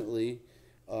 unfortunately,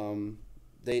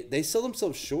 they sell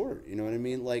themselves short. You know what I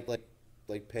mean? Like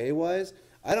pay wise.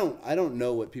 I don't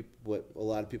know what a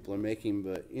lot of people are making,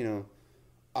 but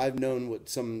I've known what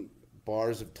some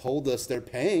bars have told us they're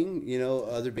paying,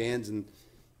 other bands, and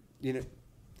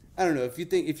I don't know, if you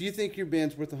think your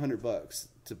band's worth $100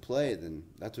 to play, then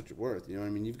that's what you're worth. You know what I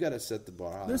mean? You've got to set the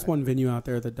bar high. There's one venue out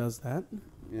there that does that.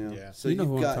 Yeah. So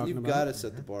you've got to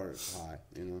set the bar high.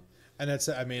 And that's,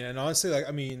 I mean, and honestly, like,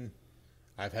 I mean,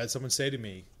 I've had someone say to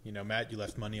me, Matt, you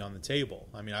left money on the table.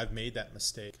 I mean, I've made that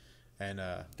mistake, and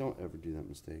don't ever do that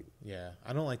mistake. Yeah,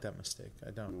 I don't like that mistake.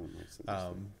 I don't. No one likes that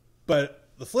mistake. But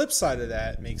the flip side of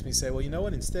that makes me say, well, you know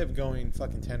what? Instead of going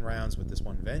fucking 10 rounds with this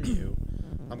one venue,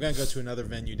 I'm going to go to another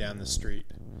venue down the street,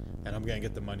 and I'm going to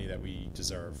get the money that we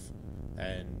deserve.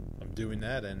 And I'm doing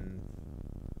that, and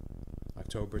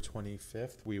October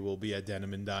 25th, we will be at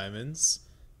Denim and Diamonds,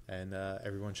 and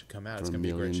everyone should come out. It's going to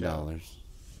be a great show.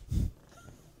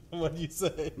 What do you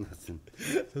say? Nothing.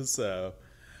 So,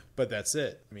 but that's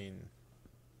it. I mean,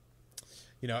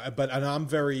 and I'm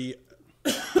very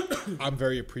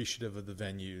appreciative of the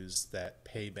venues that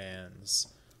pay bands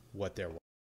what they're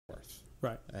worth.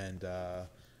 Right. And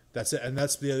that's it. And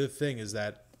that's the other thing is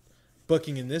that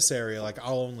booking in this area, like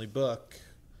I'll only book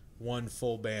one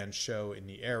full band show in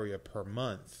the area per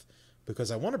month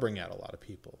because I want to bring out a lot of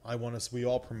people. We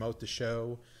all promote the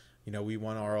show. We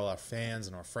want all our fans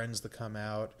and our friends to come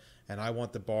out, and I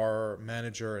want the bar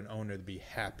manager and owner to be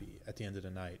happy at the end of the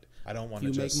night. I don't want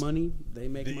to just... You make money, they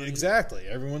make money. Exactly.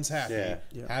 Everyone's happy. Yeah.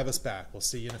 Have us back. We'll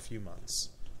see you in a few months.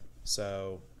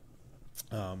 So,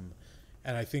 and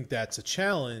I think that's a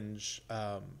challenge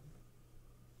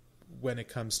when it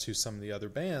comes to some of the other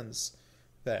bands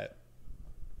that,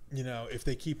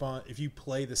 if you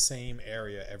play the same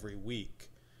area every week,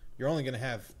 you're only going to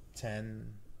have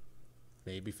 10,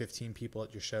 maybe 15 people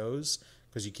at your shows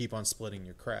because you keep on splitting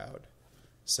your crowd.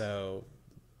 So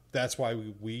that's why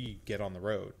we get on the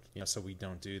road, so we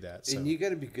don't do that. So. And you got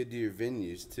to be good to your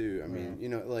venues too. I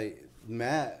mean, like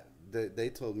Matt, they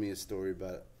told me a story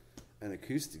about an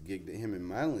acoustic gig that him and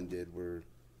Mylan did where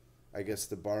I guess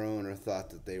the bar owner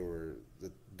thought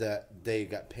that they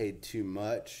got paid too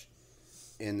much,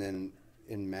 and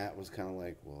Matt was kind of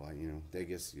like, well, I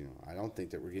guess I don't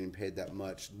think that we're getting paid that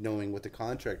much, knowing what the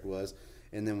contract was,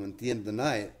 and then at the end of the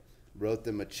night, wrote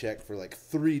them a check for like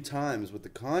 3 times what the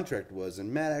contract was,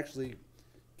 and Matt actually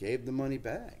gave the money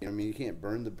back. I mean, you can't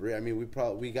burn the bridge. I mean,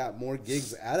 we got more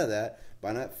gigs out of that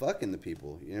by not fucking the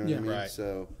people. You know what I mean? Right.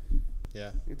 So yeah,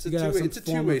 it's a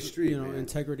two-way street. You know, man.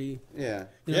 Integrity. Yeah,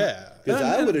 yeah. Because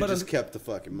I would have just kept the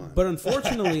fucking money. But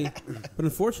unfortunately,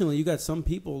 you got some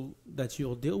people that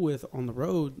you'll deal with on the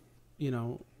road. You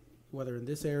know, whether in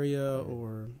this area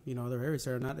or other areas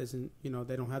that are not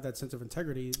they don't have that sense of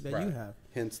integrity that you have.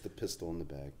 Hence the pistol in the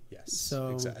bag. Yes.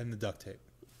 So and the duct tape.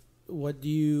 What do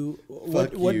you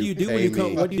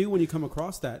do when you come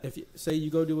across that? If say you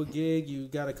go to a gig, you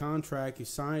got a contract, you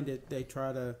signed it, they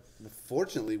try to.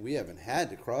 Fortunately, we haven't had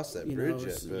to cross that bridge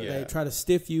yet. They try to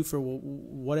stiff you for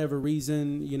whatever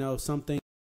reason. Something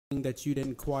that you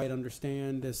didn't quite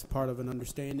understand as part of an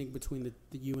understanding between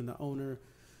you and the owner.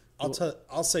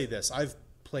 I'll say this: I've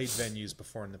played venues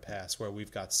before in the past where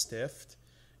we've got stiffed,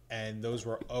 and those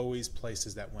were always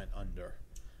places that went under.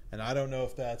 And I don't know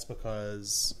if that's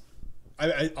because.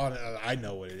 I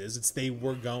know what it is. They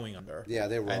were going under. Yeah,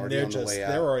 they were already on the way out.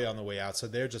 They're already on the way out, so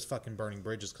they're just fucking burning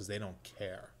bridges because they don't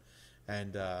care.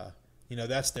 And,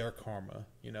 that's their karma.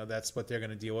 That's what they're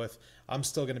going to deal with. I'm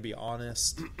still going to be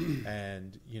honest.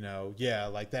 And,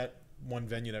 like that one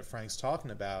venue that Frank's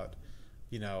talking about,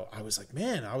 I was like,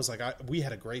 man, we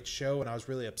had a great show, and I was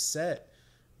really upset,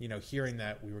 hearing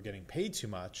that we were getting paid too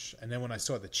much. And then when I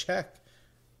saw the check,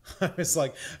 I was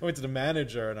like, I went to the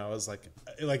manager and I was like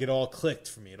it all clicked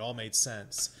for me. It all made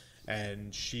sense.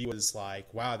 And she was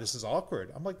like, wow, this is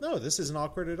awkward. I'm like, no, this isn't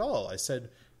awkward at all. I said,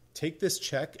 take this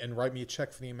check and write me a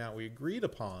check for the amount we agreed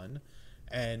upon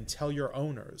and tell your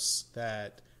owners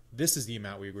that this is the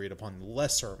amount we agreed upon, the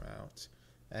lesser amount,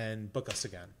 and book us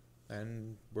again.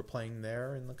 And we're playing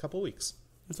there in a couple weeks.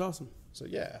 That's awesome. So,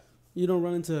 yeah. You don't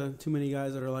run into too many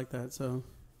guys that are like that, so.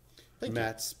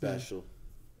 Matt's special. Yeah.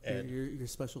 And your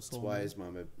special soul. That's why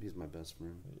he's my best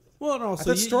friend. Well, and also I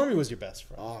thought Stormy was your best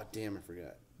friend. Oh, damn, I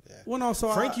forgot. Yeah. Well,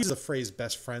 also Frank uses the phrase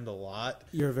 "best friend" a lot.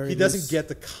 He doesn't get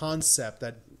the concept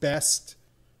that best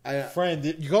friend.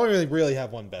 You don't really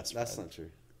have one best friend. That's not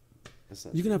true.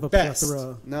 You can have a best.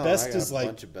 plethora. No, best I got is a like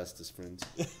bunch of bestest friends.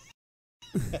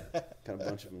 Got a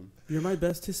bunch of them. You're my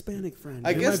best Hispanic friend.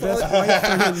 I guess my best white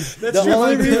friend. The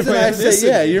only reason I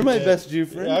say you're my best Jew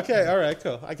friend. Yeah, okay, all right,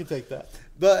 cool. I can take that.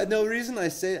 But no reason I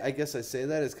say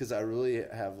that is because I really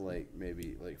have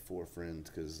maybe 4 friends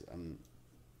because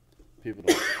people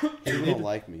don't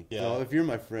like me. Yeah. So if you're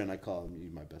my friend, I call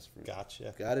you my best friend.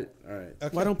 Gotcha. Got it. All right.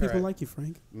 Okay, why don't people like you,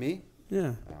 Frank? Me?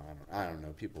 Yeah. I don't know.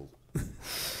 People.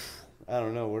 I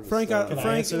don't know where to Frank. start.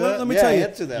 Frank. Let me tell you,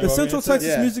 the Central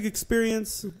Texas music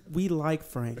experience. We like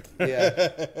Frank.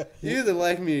 Yeah. You either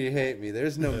like me or you hate me.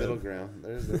 There's no middle ground.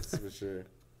 That's for sure.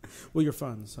 Well, you're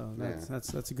fun, so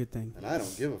that's a good thing. And I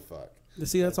don't give a fuck.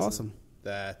 See, that's awesome.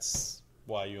 That's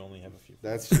why you only have a few.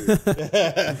 That's true.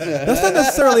 That's not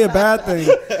necessarily a bad thing.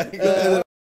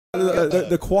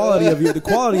 The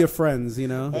quality of friends,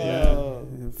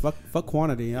 Fuck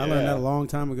quantity. I learned that a long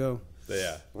time ago.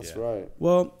 Yeah, that's right.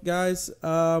 Well, guys,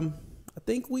 I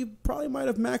think we probably might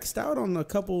have maxed out on a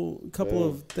couple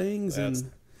of things,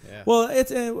 well,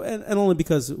 it's and only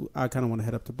because I kind of want to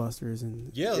head up to Buster's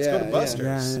and let's go to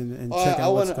Buster's. And check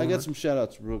out what's going on. I got some shout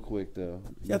outs real quick though.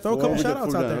 Yeah, throw a couple shout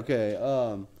outs out there.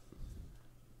 Okay,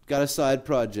 got a side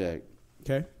project.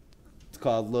 Okay, it's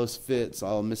called Los Fits,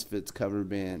 All Misfits cover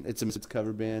band. It's a Misfits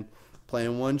cover band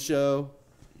playing one show.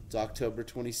 It's October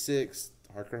 26th,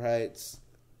 Harker Heights,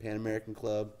 Pan American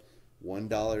Club.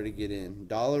 $1 to get in,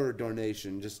 $1 or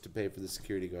donation just to pay for the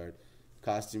security guard.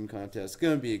 Costume contest. It's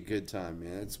gonna be a good time,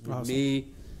 man. It's with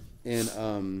me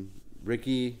and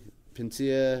Ricky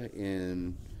Pincia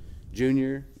and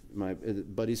Junior, my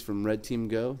buddies from Red Team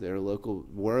Go.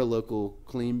 We're a local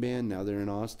clean band. Now they're in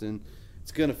Austin.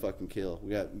 It's gonna fucking kill.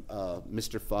 We got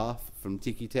Mr. Foff from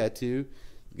Tiki Tattoo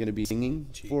gonna be singing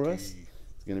for us.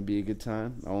 It's gonna be a good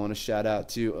time. I want to shout out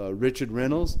to Richard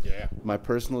Reynolds, my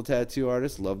personal tattoo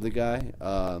artist. Love the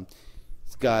guy.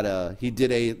 He's got he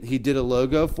did a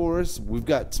logo for us. We've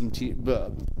got some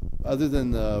other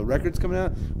than the records coming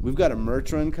out, we've got a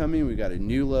merch run coming. We've got a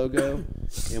new logo,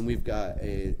 and we've got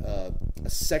a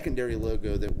secondary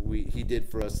logo that he did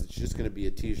for us. It's just gonna be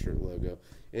a T-shirt logo.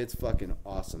 It's fucking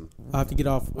awesome. I have to get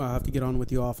on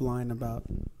with you offline about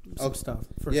some stuff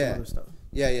for some other stuff.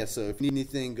 Yeah. So if you need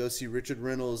anything, go see Richard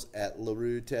Reynolds at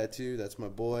LaRue Tattoo. That's my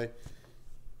boy.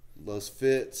 Los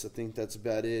Fits. I think that's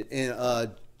about it.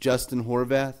 And Justin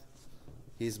Horvath.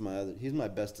 He's my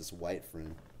bestest white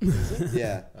friend.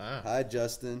 Yeah. Hi,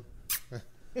 Justin.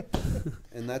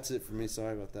 And that's it for me.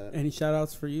 Sorry about that. Any shout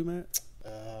outs for you, Matt?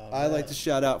 I like to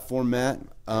shout out for Matt.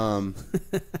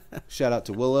 Shout out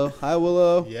to Willow. Hi,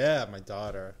 Willow. Yeah, my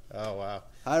daughter. Oh, wow.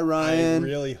 Hi, Ryan. I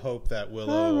really hope that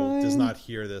Willow does not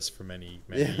hear this for many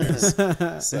years.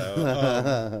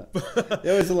 So,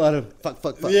 there was a lot of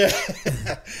fuck. Yeah.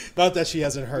 Not that she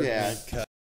hasn't heard Yeah. me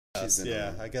cuss.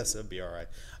 Yeah, I guess it'll be all right.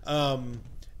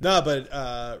 No,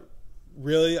 but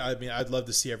really, I mean, I'd love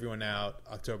to see everyone out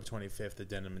October 25th at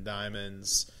Denim and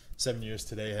Diamonds. 7 Years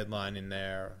Today headline in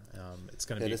there. It's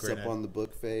going to be a great night. Hit us up on the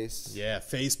book face. Yeah,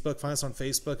 Facebook. Find us on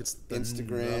Facebook. It's the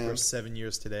Instagram. Number 7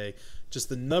 Years Today. Just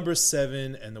the number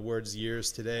 7 and the words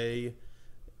Years Today.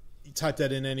 You type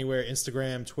that in anywhere.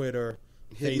 Instagram, Twitter,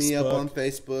 Hit Facebook. me up on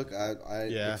Facebook. I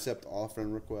accept all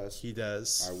friend requests. He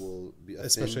does. I will be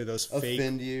especially those fake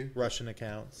you. Russian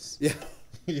accounts. Yeah.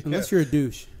 Yeah. Unless you're a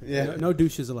douche. Yeah. No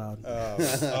douches allowed.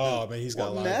 Oh, man, he's got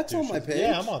a lot Matt's of on my douches. page.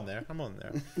 Yeah, I'm on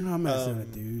there. No, I'm not a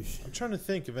douche. I'm trying to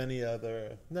think of any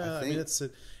other. No, I mean it's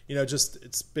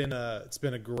it's been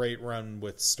a great run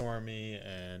with Stormy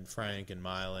and Frank and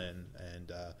Mylan,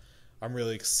 and I'm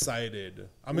really excited.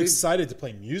 I'm excited to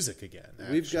play music again.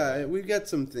 Actually. We've got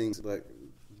some things, like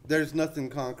there's nothing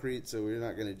concrete, so we're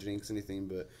not going to jinx anything,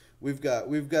 but we've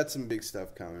got some big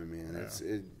stuff coming, man.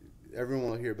 Yeah. Everyone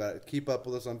will hear about it. Keep up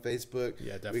with us on Facebook.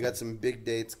 Yeah, definitely. We got some big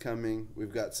dates coming.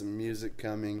 We've got some music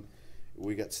coming.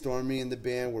 We got Stormy in the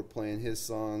band. We're playing his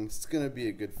songs. It's going to be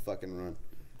a good fucking run.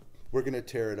 We're going to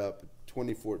tear it up.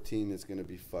 2014 is going to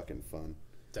be fucking fun.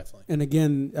 Definitely. And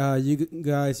again, you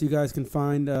guys can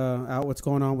find out what's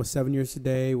going on with 7 Years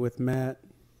Today with Matt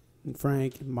and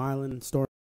Frank and Mylan and Stormy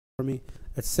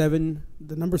at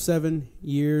the number 7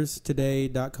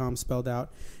 yearstoday.com spelled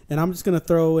out. And I'm just going to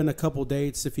throw in a couple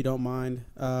dates if you don't mind.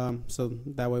 So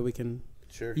that way we can.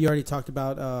 Sure. You already talked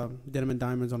about Denim and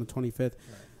Diamonds on the 25th.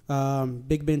 Right.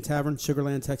 Big Bend Tavern, Sugar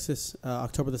Land, Texas,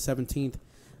 October the 17th.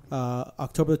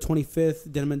 October the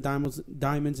 25th, Denim and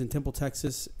Diamonds in Temple,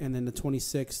 Texas. And then the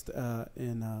 26th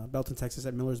in Belton, Texas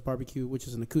at Miller's Barbecue, which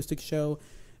is an acoustic show.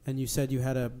 And you said you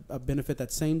had a benefit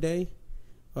that same day.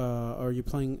 Or are you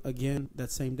playing again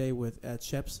that same day at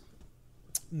Shep's?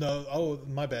 No, oh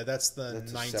my bad. That's the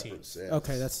 19th.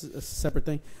 Okay, that's a separate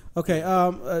thing. Okay,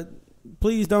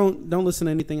 please don't listen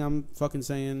to anything I'm fucking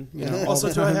saying. You know, also,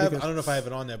 I don't know if I have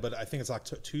it on there, but I think it's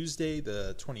Tuesday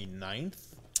the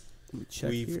 29th.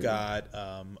 We've got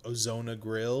Ozona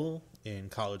Grill in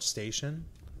College Station.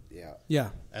 Yeah,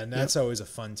 and that's always a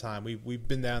fun time. We've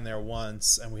been down there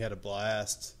once and we had a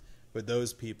blast with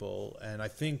those people, and I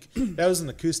think that was an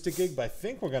acoustic gig, but I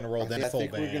think we're going to roll full band. I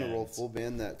think we're going to roll full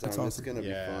band that time. Awesome. It's going to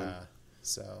be fun.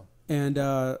 So. And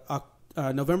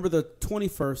November the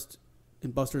 21st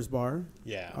in Buster's Bar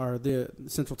are the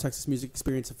Central Texas Music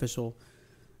Experience official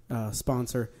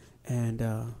sponsor. And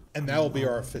that will be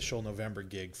our official November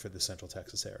gig for the Central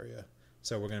Texas area.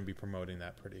 So we're going to be promoting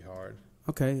that pretty hard.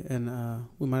 Okay, and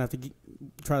we might have to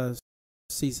try to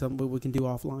see what we can do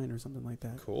offline or something like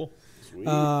that. Cool. Sweet.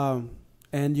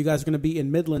 And you guys are going to be in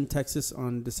Midland, Texas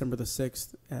on December the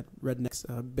 6th at Redneck's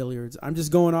Billiards. I'm just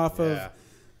going off of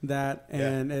that,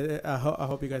 and I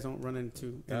hope you guys don't run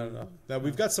into... No. Now,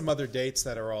 we've got some other dates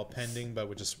that are all pending, but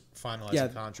we're just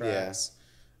finalizing contracts.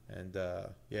 Yeah. And,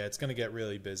 it's going to get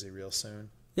really busy real soon.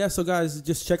 Yeah, so guys,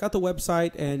 just check out the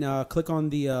website and click on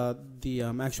the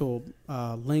actual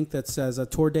link that says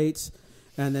tour dates.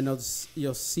 And then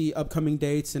you'll see upcoming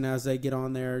dates, and as they get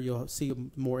on there, you'll see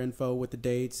more info with the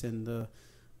dates and the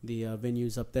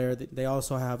venues up there. They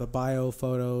also have a bio,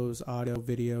 photos, audio,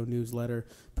 video, newsletter.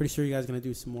 Pretty sure you guys are going to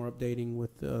do some more updating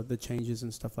with the changes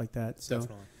and stuff like that. So,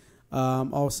 definitely.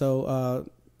 Also,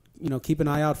 keep an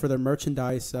eye out for their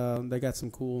merchandise. They got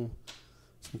some cool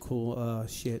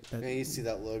shit. Hey, you see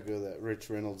that logo that Rich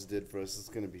Reynolds did for us? It's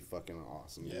going to be fucking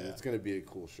awesome. Yeah. It's going to be a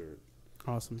cool shirt.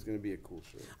 Awesome. It's going to be a cool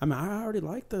shirt. I mean, I already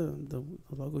like the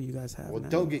logo you guys have. Well,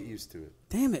 don't get used to it.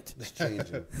 Damn it. It's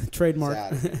changing.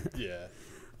 Trademark. Yeah.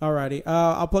 Alrighty.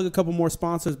 I'll plug a couple more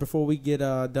sponsors before we get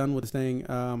done with this thing. It's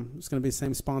going to be the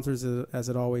same sponsors as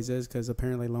it always is, because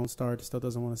apparently Lone Star still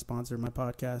doesn't want to sponsor my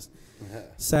podcast.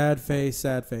 Sad face.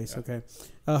 Okay.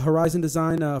 Horizon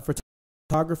Design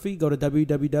photography. Go to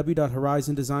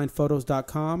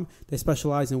www.horizondesignphotos.com. They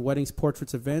specialize in weddings,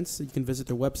 portraits, events. You can visit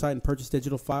their website and purchase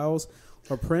digital files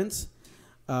or prints.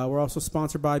 We're also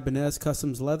sponsored by Benez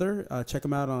Customs Leather. Check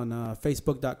them out on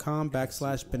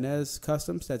facebook.com/Benez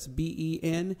Customs. That's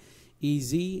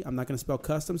BENEZ. I'm not going to spell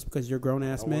customs because you're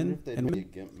grown-ass men. I wonder if they need a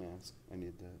GIMP mask. I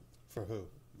need that. For who?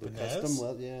 The custom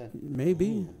leather, yeah. Maybe.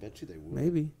 Ooh, I bet you they would.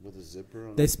 Maybe. With a zipper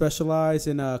on They specialize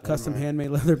in custom handmade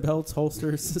leather belts,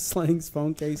 holsters, slings,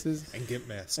 phone cases. And GIMP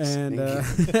masks. And a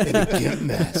GIMP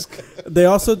mask. They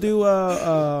also do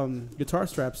guitar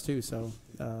straps, too, so...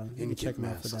 You can check him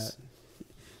out for that.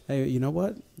 Hey, you know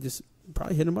what? Just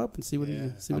probably hit him up and see what he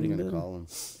can do. Call him.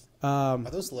 Are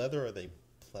those leather or are they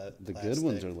the good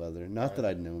ones are leather. Not that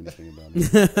I'd know anything about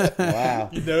it. Wow.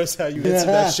 You notice how you answer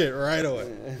that shit right away.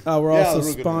 We're also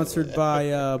sponsored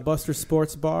by Buster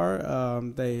Sports Bar.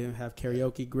 They have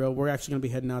karaoke grill. We're actually going to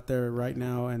be heading out there right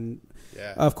now. And,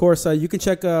 of course, you can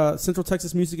check Central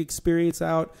Texas Music Experience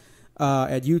out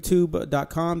at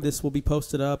youtube.com. This will be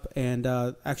posted up. And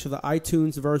actually, the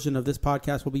iTunes version of this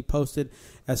podcast will be posted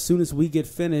as soon as we get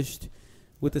finished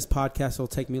with this podcast. It'll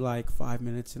take me like 5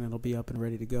 minutes and it'll be up and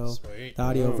ready to go. Sweet. The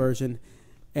audio version.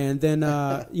 And then,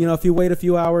 if you wait a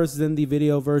few hours, then the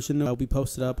video version will be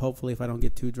posted up. Hopefully, if I don't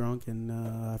get too drunk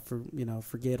and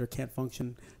forget or can't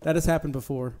function. That has happened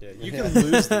before. Yeah, you can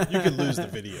lose the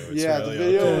video. It's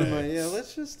the video.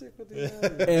 Let's just stick with the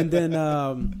audio. And then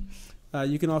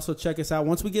you can also check us out.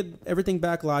 Once we get everything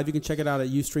back live, you can check it out at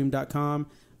ustream.com.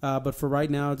 But for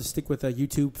right now, just stick with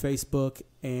YouTube, Facebook,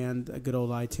 and good old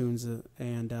iTunes.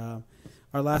 And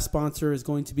our last sponsor is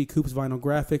going to be Coop's Vinyl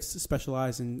Graphics,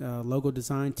 specialized in logo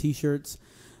design, T-shirts,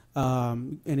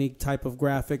 any type of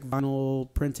graphic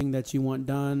vinyl printing that you want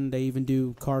done. They even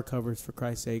do car covers, for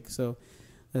Christ's sake. So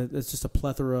it's just a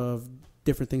plethora of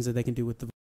different things that they can do with the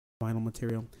vinyl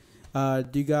material.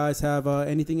 Do you guys have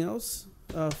anything else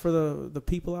for the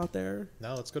people out there?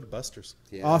 No, let's go to Buster's.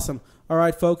 Yeah. Awesome. All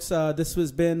right, folks. This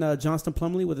has been Johnston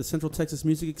Plumley with the Central Texas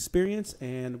Music Experience,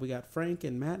 and we got Frank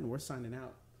and Matt, and we're signing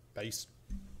out. Peace.